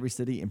Paul? That in every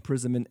city,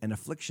 imprisonment and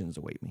afflictions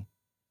await me.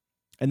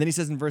 And then he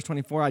says in verse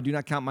 24, I do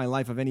not count my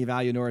life of any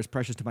value nor as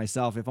precious to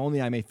myself, if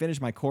only I may finish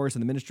my course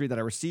in the ministry that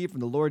I received from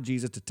the Lord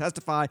Jesus to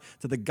testify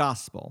to the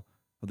gospel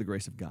of the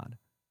grace of God.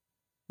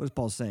 What is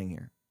Paul saying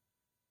here?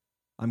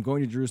 I'm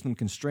going to Jerusalem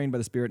constrained by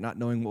the Spirit, not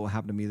knowing what will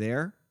happen to me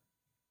there.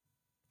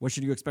 What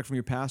should you expect from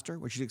your pastor?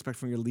 What should you expect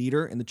from your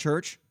leader in the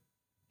church?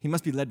 He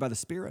must be led by the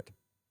Spirit.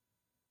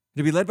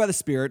 To be led by the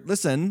Spirit,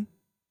 listen,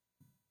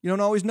 you don't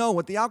always know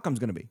what the outcome's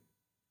going to be.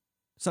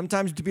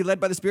 Sometimes to be led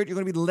by the Spirit, you're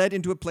going to be led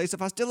into a place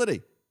of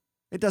hostility.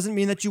 It doesn't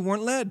mean that you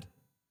weren't led.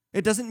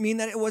 It doesn't mean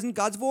that it wasn't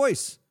God's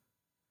voice.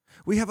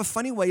 We have a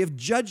funny way of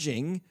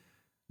judging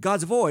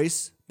God's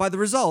voice by the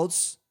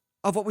results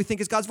of what we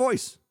think is God's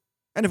voice.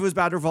 And if it was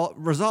bad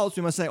results,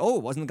 we must say, oh,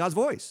 it wasn't God's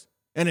voice.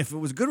 And if it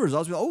was good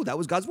results, we go, oh, that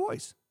was God's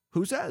voice.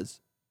 Who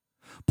says?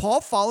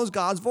 Paul follows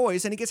God's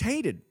voice and he gets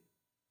hated.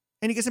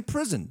 And he gets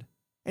imprisoned.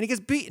 And he gets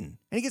beaten.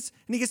 And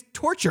he gets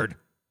tortured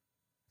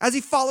as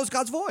he follows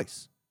God's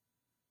voice.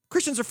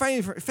 Christians are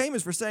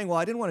famous for saying, well,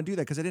 I didn't want to do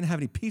that because I didn't have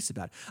any peace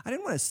about it. I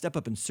didn't want to step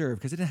up and serve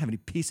because I didn't have any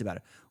peace about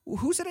it. Well,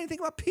 who said anything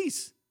about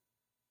peace?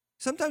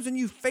 Sometimes when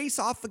you face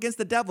off against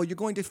the devil, you're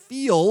going to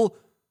feel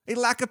a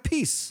lack of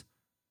peace.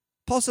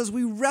 Paul says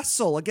we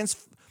wrestle against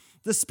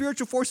the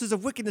spiritual forces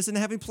of wickedness in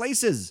heavenly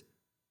places.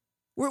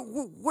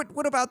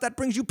 What about that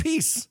brings you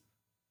peace?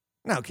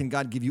 Now, can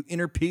God give you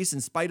inner peace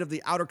in spite of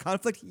the outer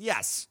conflict?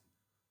 Yes.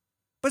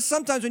 But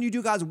sometimes when you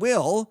do God's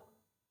will,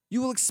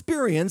 you will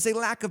experience a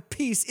lack of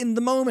peace in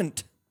the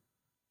moment.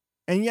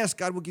 And yes,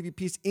 God will give you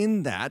peace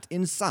in that,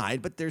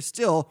 inside, but there's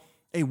still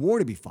a war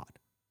to be fought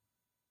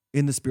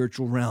in the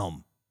spiritual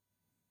realm.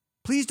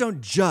 Please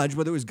don't judge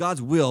whether it was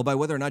God's will by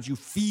whether or not you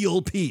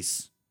feel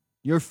peace.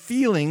 Your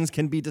feelings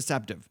can be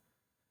deceptive.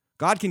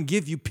 God can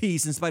give you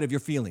peace in spite of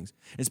your feelings,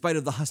 in spite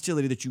of the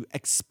hostility that you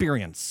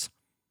experience.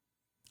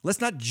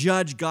 Let's not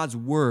judge God's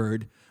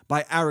word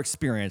by our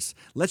experience.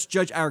 Let's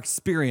judge our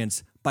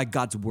experience by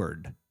God's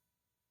word.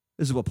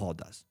 This is what Paul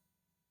does.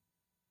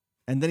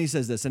 And then he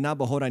says this, and now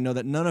behold, I know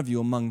that none of you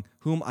among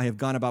whom I have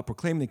gone about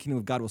proclaiming the kingdom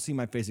of God will see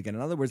my face again.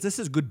 In other words, this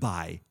is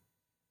goodbye.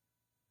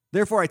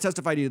 Therefore, I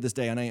testify to you this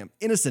day, and I am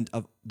innocent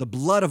of the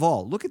blood of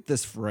all. Look at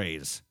this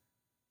phrase.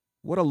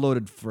 What a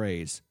loaded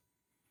phrase.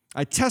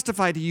 I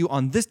testify to you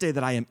on this day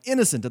that I am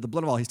innocent of the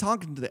blood of all. He's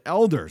talking to the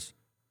elders.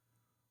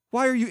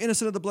 Why are you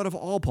innocent of the blood of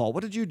all, Paul?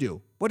 What did you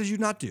do? What did you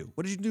not do?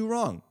 What did you do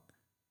wrong?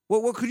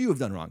 What could you have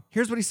done wrong?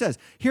 Here's what he says.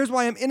 Here's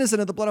why I'm innocent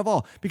of the blood of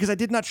all, because I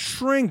did not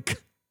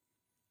shrink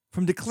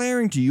from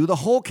declaring to you the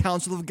whole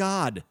counsel of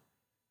God.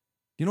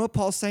 You know what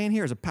Paul's saying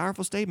here is a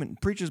powerful statement.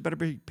 Preachers better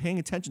be paying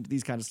attention to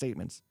these kind of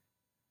statements.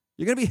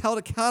 You're going to be held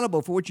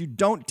accountable for what you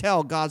don't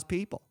tell God's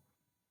people.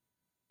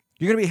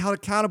 You're going to be held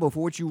accountable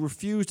for what you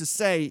refuse to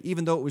say,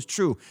 even though it was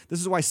true.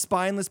 This is why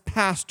spineless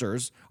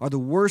pastors are the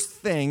worst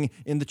thing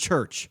in the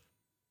church.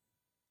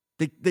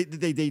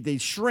 They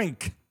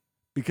shrink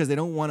because they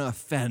don't want to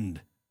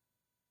offend.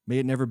 May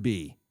it never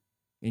be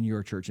in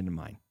your church and in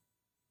mine.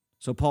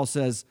 So Paul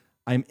says,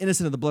 I am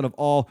innocent of the blood of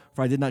all,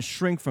 for I did not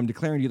shrink from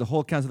declaring to you the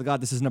whole counsel of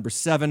God. This is number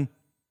 7.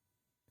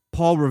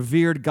 Paul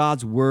revered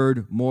God's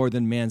word more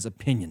than man's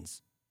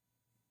opinions.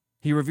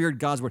 He revered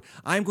God's word.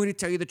 I'm going to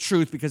tell you the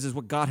truth because it's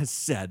what God has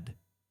said.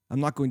 I'm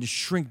not going to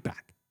shrink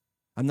back.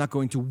 I'm not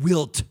going to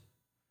wilt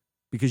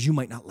because you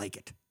might not like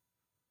it.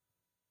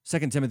 2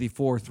 Timothy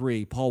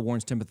 4:3, Paul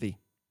warns Timothy.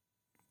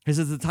 He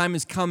says, the time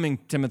is coming,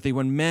 Timothy,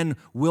 when men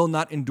will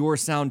not endure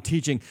sound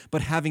teaching,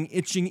 but having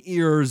itching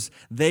ears,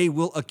 they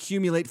will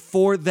accumulate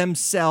for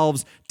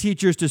themselves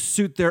teachers to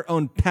suit their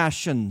own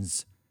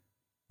passions.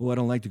 Well, I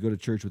don't like to go to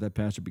church with that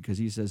pastor because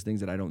he says things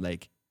that I don't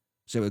like.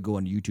 So I will go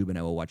on YouTube and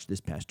I will watch this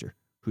pastor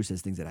who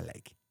says things that I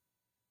like.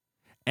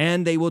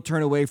 And they will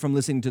turn away from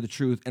listening to the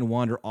truth and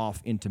wander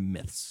off into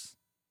myths.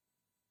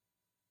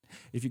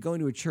 If you go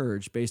into a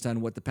church based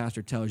on what the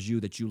pastor tells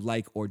you that you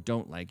like or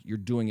don't like, you're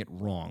doing it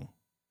wrong.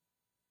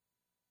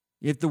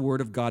 If the word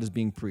of God is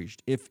being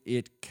preached, if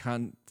it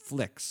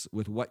conflicts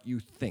with what you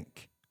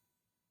think,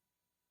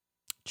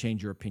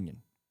 change your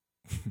opinion.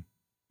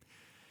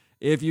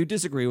 If you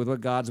disagree with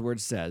what God's word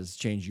says,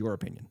 change your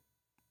opinion.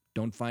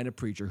 Don't find a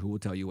preacher who will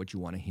tell you what you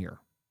want to hear.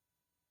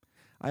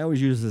 I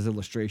always use this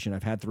illustration.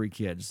 I've had 3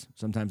 kids.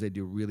 Sometimes they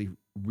do really,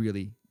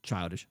 really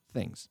childish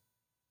things,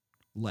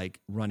 like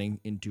running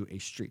into a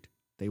street.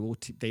 They will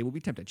be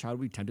tempted. A child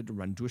will be tempted to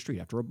run into a street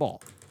after a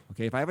ball.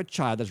 Okay, if I have a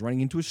child that's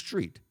running into a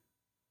street,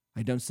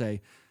 I don't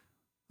say,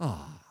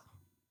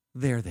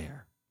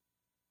 there.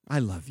 I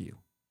love you.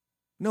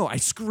 No, I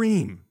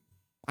scream.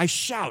 I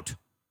shout.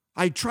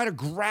 I try to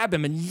grab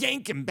him and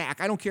yank him back.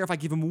 I don't care if I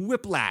give him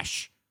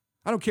whiplash.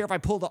 I don't care if I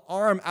pull the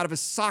arm out of his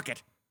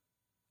socket.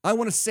 I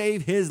want to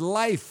save his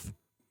life.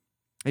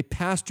 A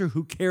pastor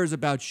who cares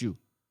about you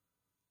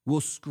will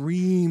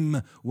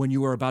scream when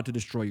you are about to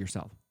destroy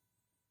yourself,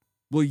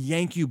 will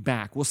yank you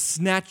back, will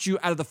snatch you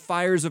out of the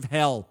fires of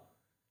hell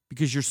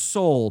because your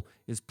soul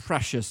is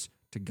precious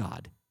to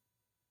God.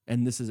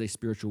 And this is a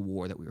spiritual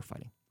war that we are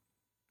fighting.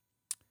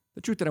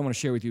 The truth that I want to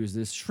share with you is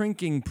this: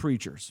 shrinking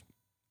preachers,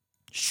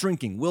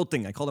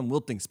 wilting, I call them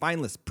wilting,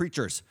 spineless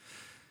preachers,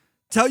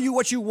 tell you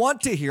what you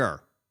want to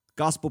hear.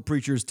 Gospel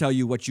preachers tell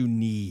you what you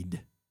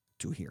need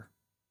to hear.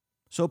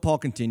 So Paul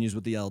continues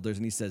with the elders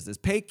and he says this: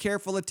 pay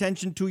careful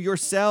attention to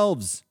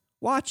yourselves.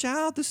 Watch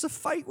out, this is a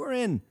fight we're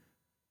in.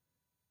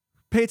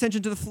 Pay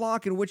attention to the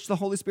flock in which the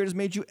Holy Spirit has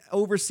made you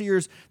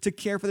overseers to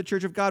care for the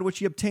church of God, which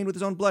he obtained with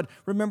his own blood.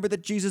 Remember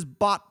that Jesus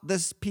bought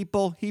this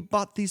people. He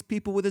bought these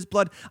people with his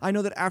blood. I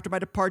know that after my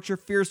departure,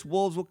 fierce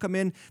wolves will come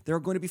in. There are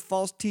going to be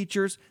false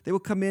teachers. They will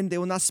come in. They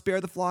will not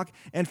spare the flock.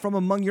 And from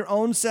among your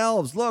own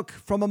selves, look,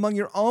 from among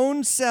your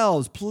own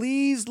selves,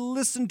 please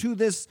listen to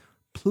this.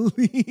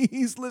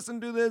 Please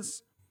listen to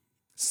this.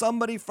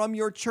 Somebody from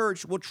your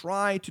church will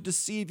try to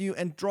deceive you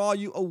and draw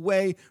you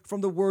away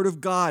from the word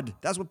of God.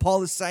 That's what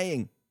Paul is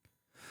saying.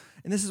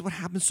 And this is what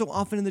happens so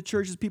often in the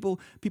church is people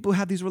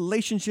have these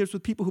relationships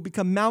with people who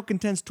become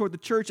malcontents toward the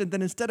church, and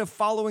then instead of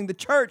following the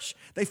church,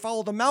 they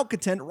follow the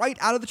malcontent right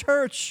out of the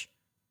church.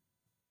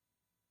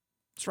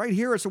 It's right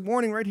here. It's a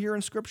warning right here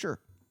in Scripture.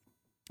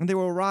 And they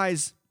will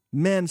arise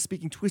men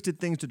speaking twisted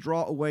things to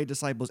draw away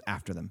disciples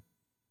after them.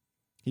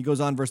 He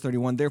goes on, verse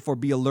 31, therefore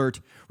be alert,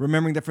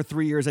 remembering that for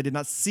 3 years I did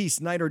not cease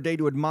night or day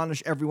to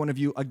admonish every one of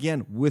you,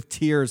 again with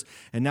tears.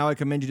 And now I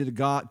commend you to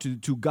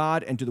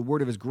God and to the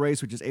word of his grace,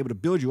 which is able to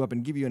build you up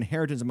and give you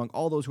inheritance among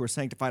all those who are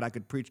sanctified. I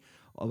could preach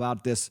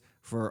about this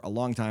for a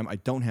long time. I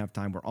don't have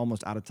time. We're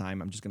almost out of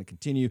time. I'm just going to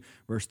continue.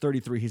 Verse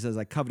 33, he says,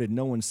 I coveted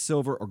no one's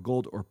silver or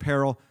gold or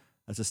apparel.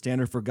 That's a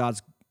standard for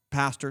God's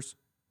pastors.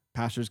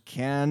 Pastors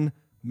can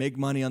make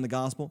money on the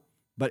gospel,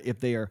 but if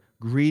they are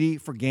greedy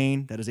for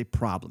gain, that is a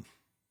problem.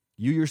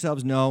 You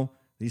yourselves know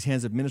these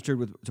hands have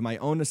ministered to my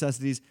own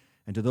necessities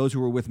and to those who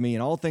were with me. In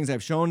all things I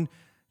have shown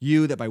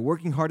you that by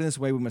working hard in this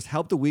way, we must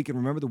help the weak and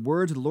remember the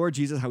words of the Lord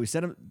Jesus, how he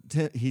said,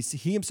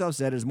 he himself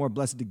said, it is more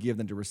blessed to give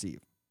than to receive.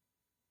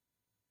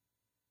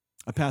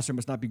 A pastor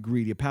must not be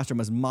greedy. A pastor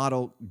must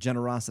model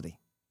generosity.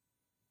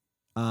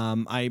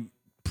 I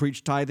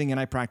preach tithing and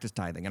I practice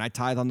tithing, and I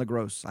tithe on the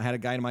gross. I had a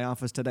guy in my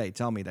office today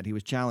tell me that he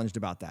was challenged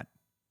about that.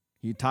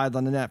 He tithed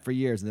on the net for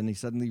years, and then he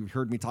suddenly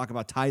heard me talk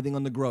about tithing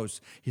on the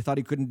gross. He thought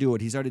he couldn't do it.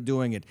 He started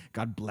doing it.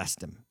 God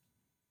blessed him.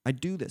 I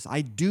do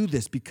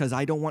this because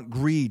I don't want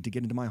greed to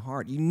get into my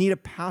heart. You need a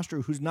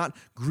pastor who's not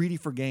greedy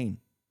for gain,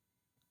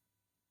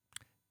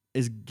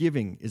 is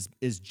giving,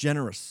 is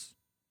generous,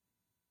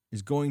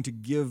 is going to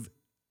give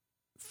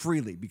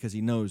freely because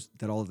he knows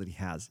that all that he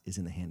has is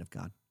in the hand of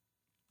God.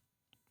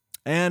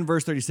 And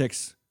verse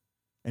 36,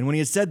 and when he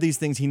had said these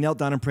things, he knelt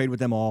down and prayed with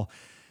them all.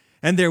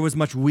 And there was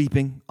much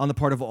weeping on the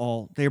part of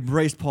all. They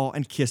embraced Paul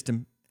and kissed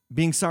him,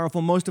 being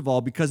sorrowful most of all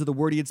because of the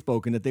word he had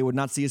spoken, that they would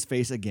not see his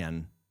face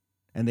again.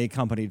 And they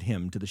accompanied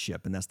him to the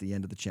ship. And that's the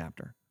end of the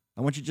chapter.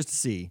 I want you just to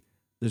see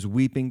there's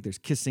weeping, there's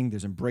kissing,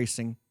 there's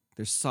embracing,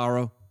 There's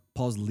sorrow.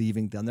 Paul's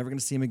leaving. They're never going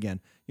to see him again.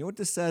 You know what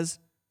this says?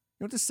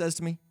 You know what this says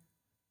to me?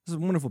 This is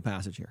a wonderful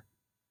passage here.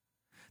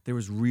 There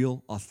was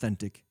real,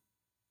 authentic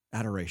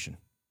adoration.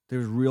 There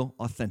was real,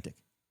 authentic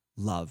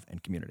love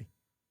and community.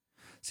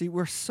 See,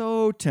 we're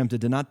so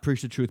tempted to not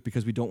preach the truth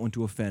because we don't want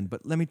to offend,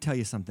 but let me tell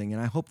you something,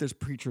 and I hope there's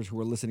preachers who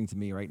are listening to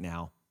me right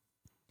now.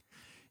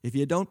 If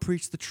you don't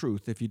preach the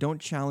truth, if you don't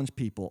challenge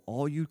people,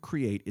 all you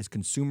create is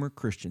consumer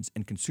Christians,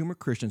 and consumer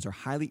Christians are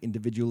highly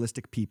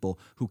individualistic people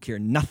who care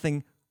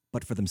nothing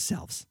but for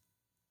themselves.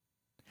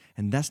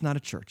 And that's not a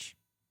church,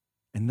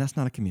 and that's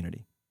not a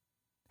community,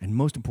 and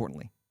most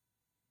importantly,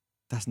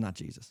 that's not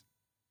Jesus.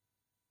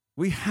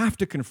 We have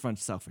to confront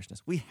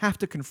selfishness. We have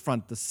to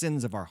confront the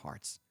sins of our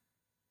hearts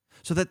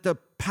so that the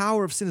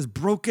power of sin is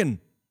broken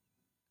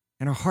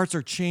and our hearts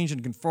are changed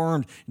and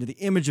conformed into the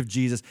image of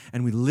Jesus,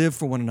 and we live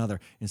for one another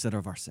instead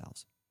of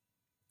ourselves.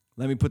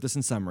 Let me put this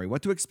in summary.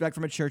 What to expect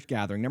from a church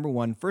gathering. Number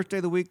 1, first day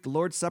of the week, the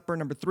Lord's Supper.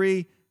 Number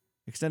 3,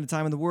 extended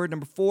time in the Word.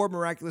 Number 4,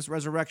 miraculous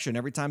resurrection.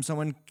 Every time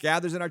someone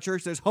gathers in our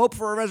church, there's hope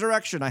for a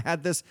resurrection. I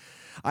had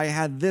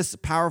this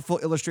powerful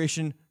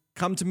illustration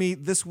come to me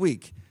this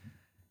week.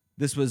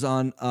 This was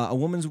on a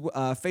woman's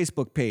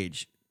Facebook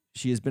page.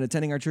 She has been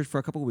attending our church for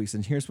a couple of weeks,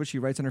 and here's what she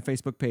writes on her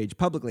Facebook page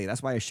publicly.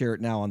 That's why I share it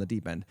now on the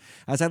Deep End.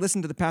 As I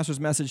listened to the pastor's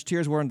message,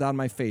 tears rolled down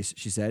my face,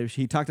 she said.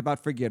 He talked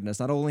about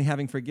forgiveness, not only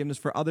having forgiveness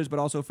for others, but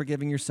also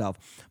forgiving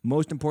yourself.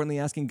 Most importantly,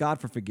 asking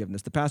God for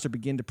forgiveness. The pastor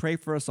began to pray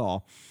for us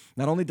all.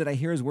 Not only did I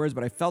hear his words,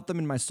 but I felt them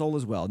in my soul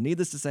as well.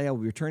 Needless to say, I will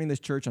be returning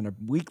this church on a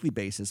weekly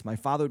basis. My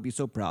father would be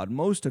so proud.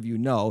 Most of you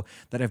know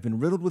that I've been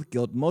riddled with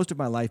guilt most of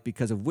my life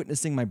because of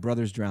witnessing my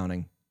brother's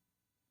drowning.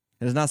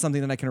 It is not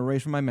something that I can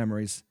erase from my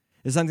memories.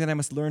 It's something that I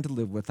must learn to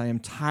live with. I am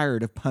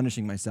tired of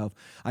punishing myself.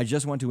 I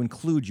just want to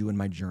include you in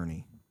my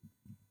journey.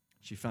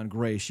 She found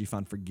grace. She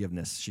found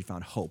forgiveness. She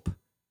found hope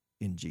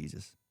in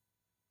Jesus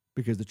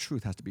because the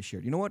truth has to be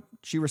shared. You know what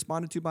she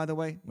responded to, by the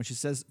way, when she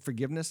says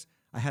forgiveness?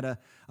 I had a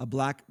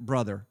black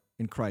brother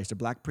in Christ, a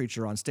black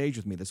preacher on stage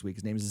with me this week.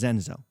 His name is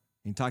Zenzo.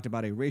 He talked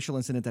about a racial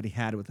incident that he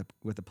had with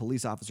a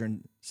police officer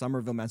in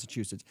Somerville,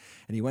 Massachusetts.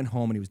 And he went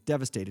home and he was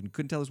devastated and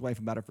couldn't tell his wife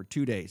about it for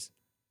 2 days.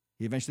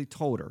 He eventually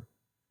told her.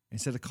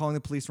 Instead of calling the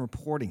police and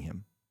reporting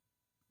him,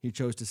 he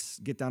chose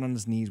to get down on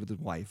his knees with his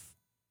wife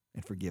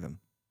and forgive him.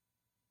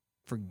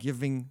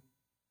 Forgiving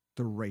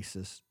the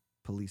racist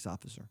police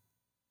officer.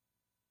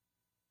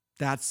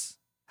 That's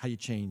how you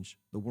change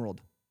the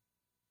world.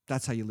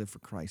 That's how you live for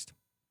Christ.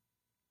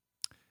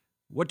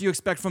 What do you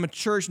expect from a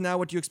church now?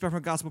 What do you expect from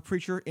a gospel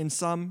preacher? In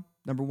sum,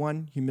 number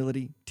 1,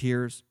 humility,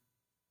 tears,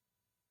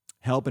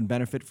 help and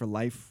benefit for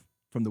life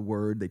from the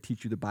Word. They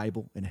teach you the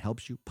Bible and it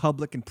helps you.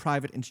 Public and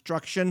private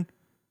instruction.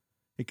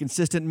 A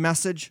consistent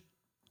message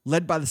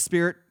led by the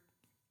Spirit,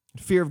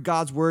 fear of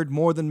God's word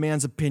more than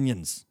man's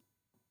opinions.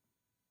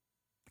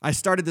 I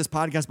started this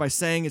podcast by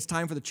saying it's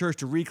time for the church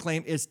to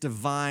reclaim its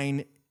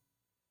divine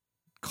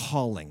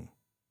calling,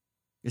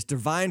 its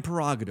divine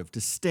prerogative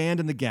to stand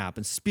in the gap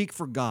and speak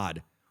for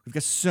God. We've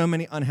got so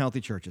many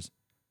unhealthy churches,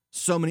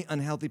 so many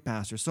unhealthy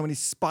pastors, so many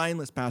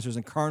spineless pastors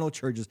and carnal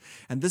churches.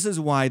 And this is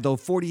why, though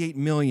 48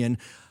 million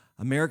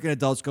American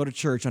adults go to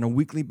church on a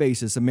weekly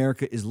basis,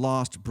 America is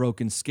lost,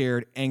 broken,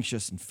 scared,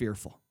 anxious, and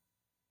fearful.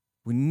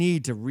 We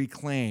need to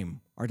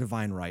reclaim our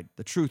divine right.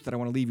 The truth that I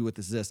want to leave you with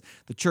is this.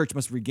 The church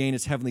must regain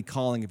its heavenly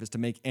calling if it's to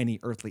make any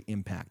earthly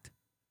impact.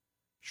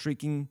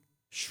 Shrinking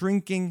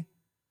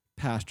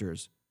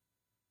pastors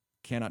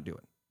cannot do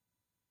it.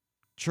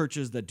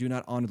 Churches that do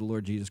not honor the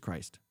Lord Jesus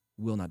Christ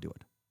will not do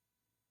it.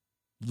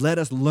 Let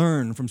us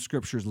learn from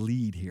Scripture's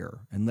lead here,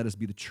 and let us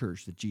be the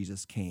church that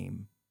Jesus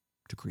came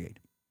to create.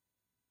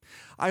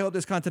 I hope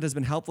this content has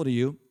been helpful to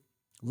you.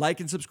 Like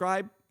and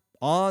subscribe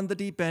on the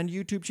Deep End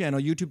YouTube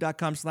channel,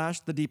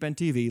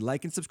 youtube.com/thedeependtv.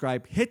 Like and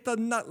subscribe. Hit the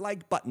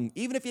like button,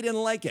 even if you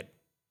didn't like it.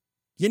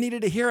 You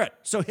needed to hear it,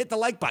 so hit the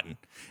like button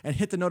and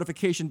hit the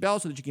notification bell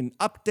so that you can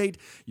update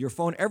your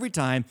phone every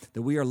time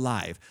that we are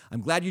live.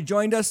 I'm glad you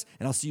joined us,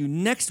 and I'll see you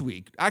next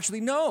week. Actually,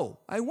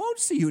 no, I won't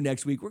see you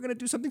next week. We're going to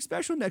do something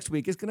special next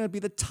week. It's going to be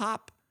the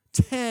top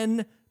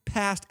 10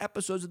 past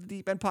episodes of the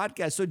Deep End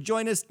Podcast. So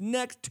join us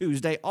next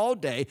Tuesday all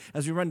day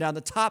as we run down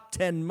the top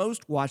 10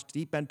 most watched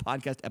Deep End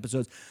Podcast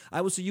episodes. I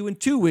will see you in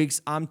 2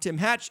 weeks. I'm Tim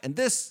Hatch, and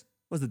this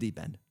was the Deep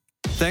End.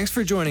 Thanks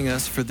for joining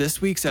us for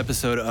this week's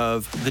episode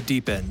of The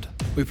Deep End.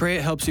 We pray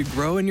it helps you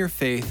grow in your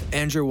faith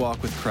and your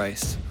walk with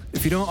Christ.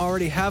 If you don't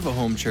already have a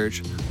home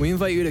church, we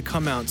invite you to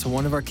come out to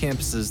one of our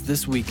campuses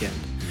this weekend.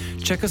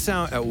 Check us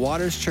out at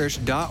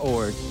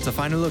waterschurch.org to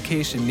find a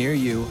location near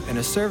you and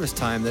a service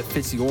time that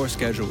fits your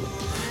schedule.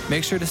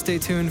 Make sure to stay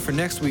tuned for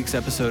next week's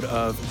episode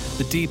of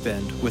The Deep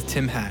End with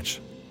Tim Hatch.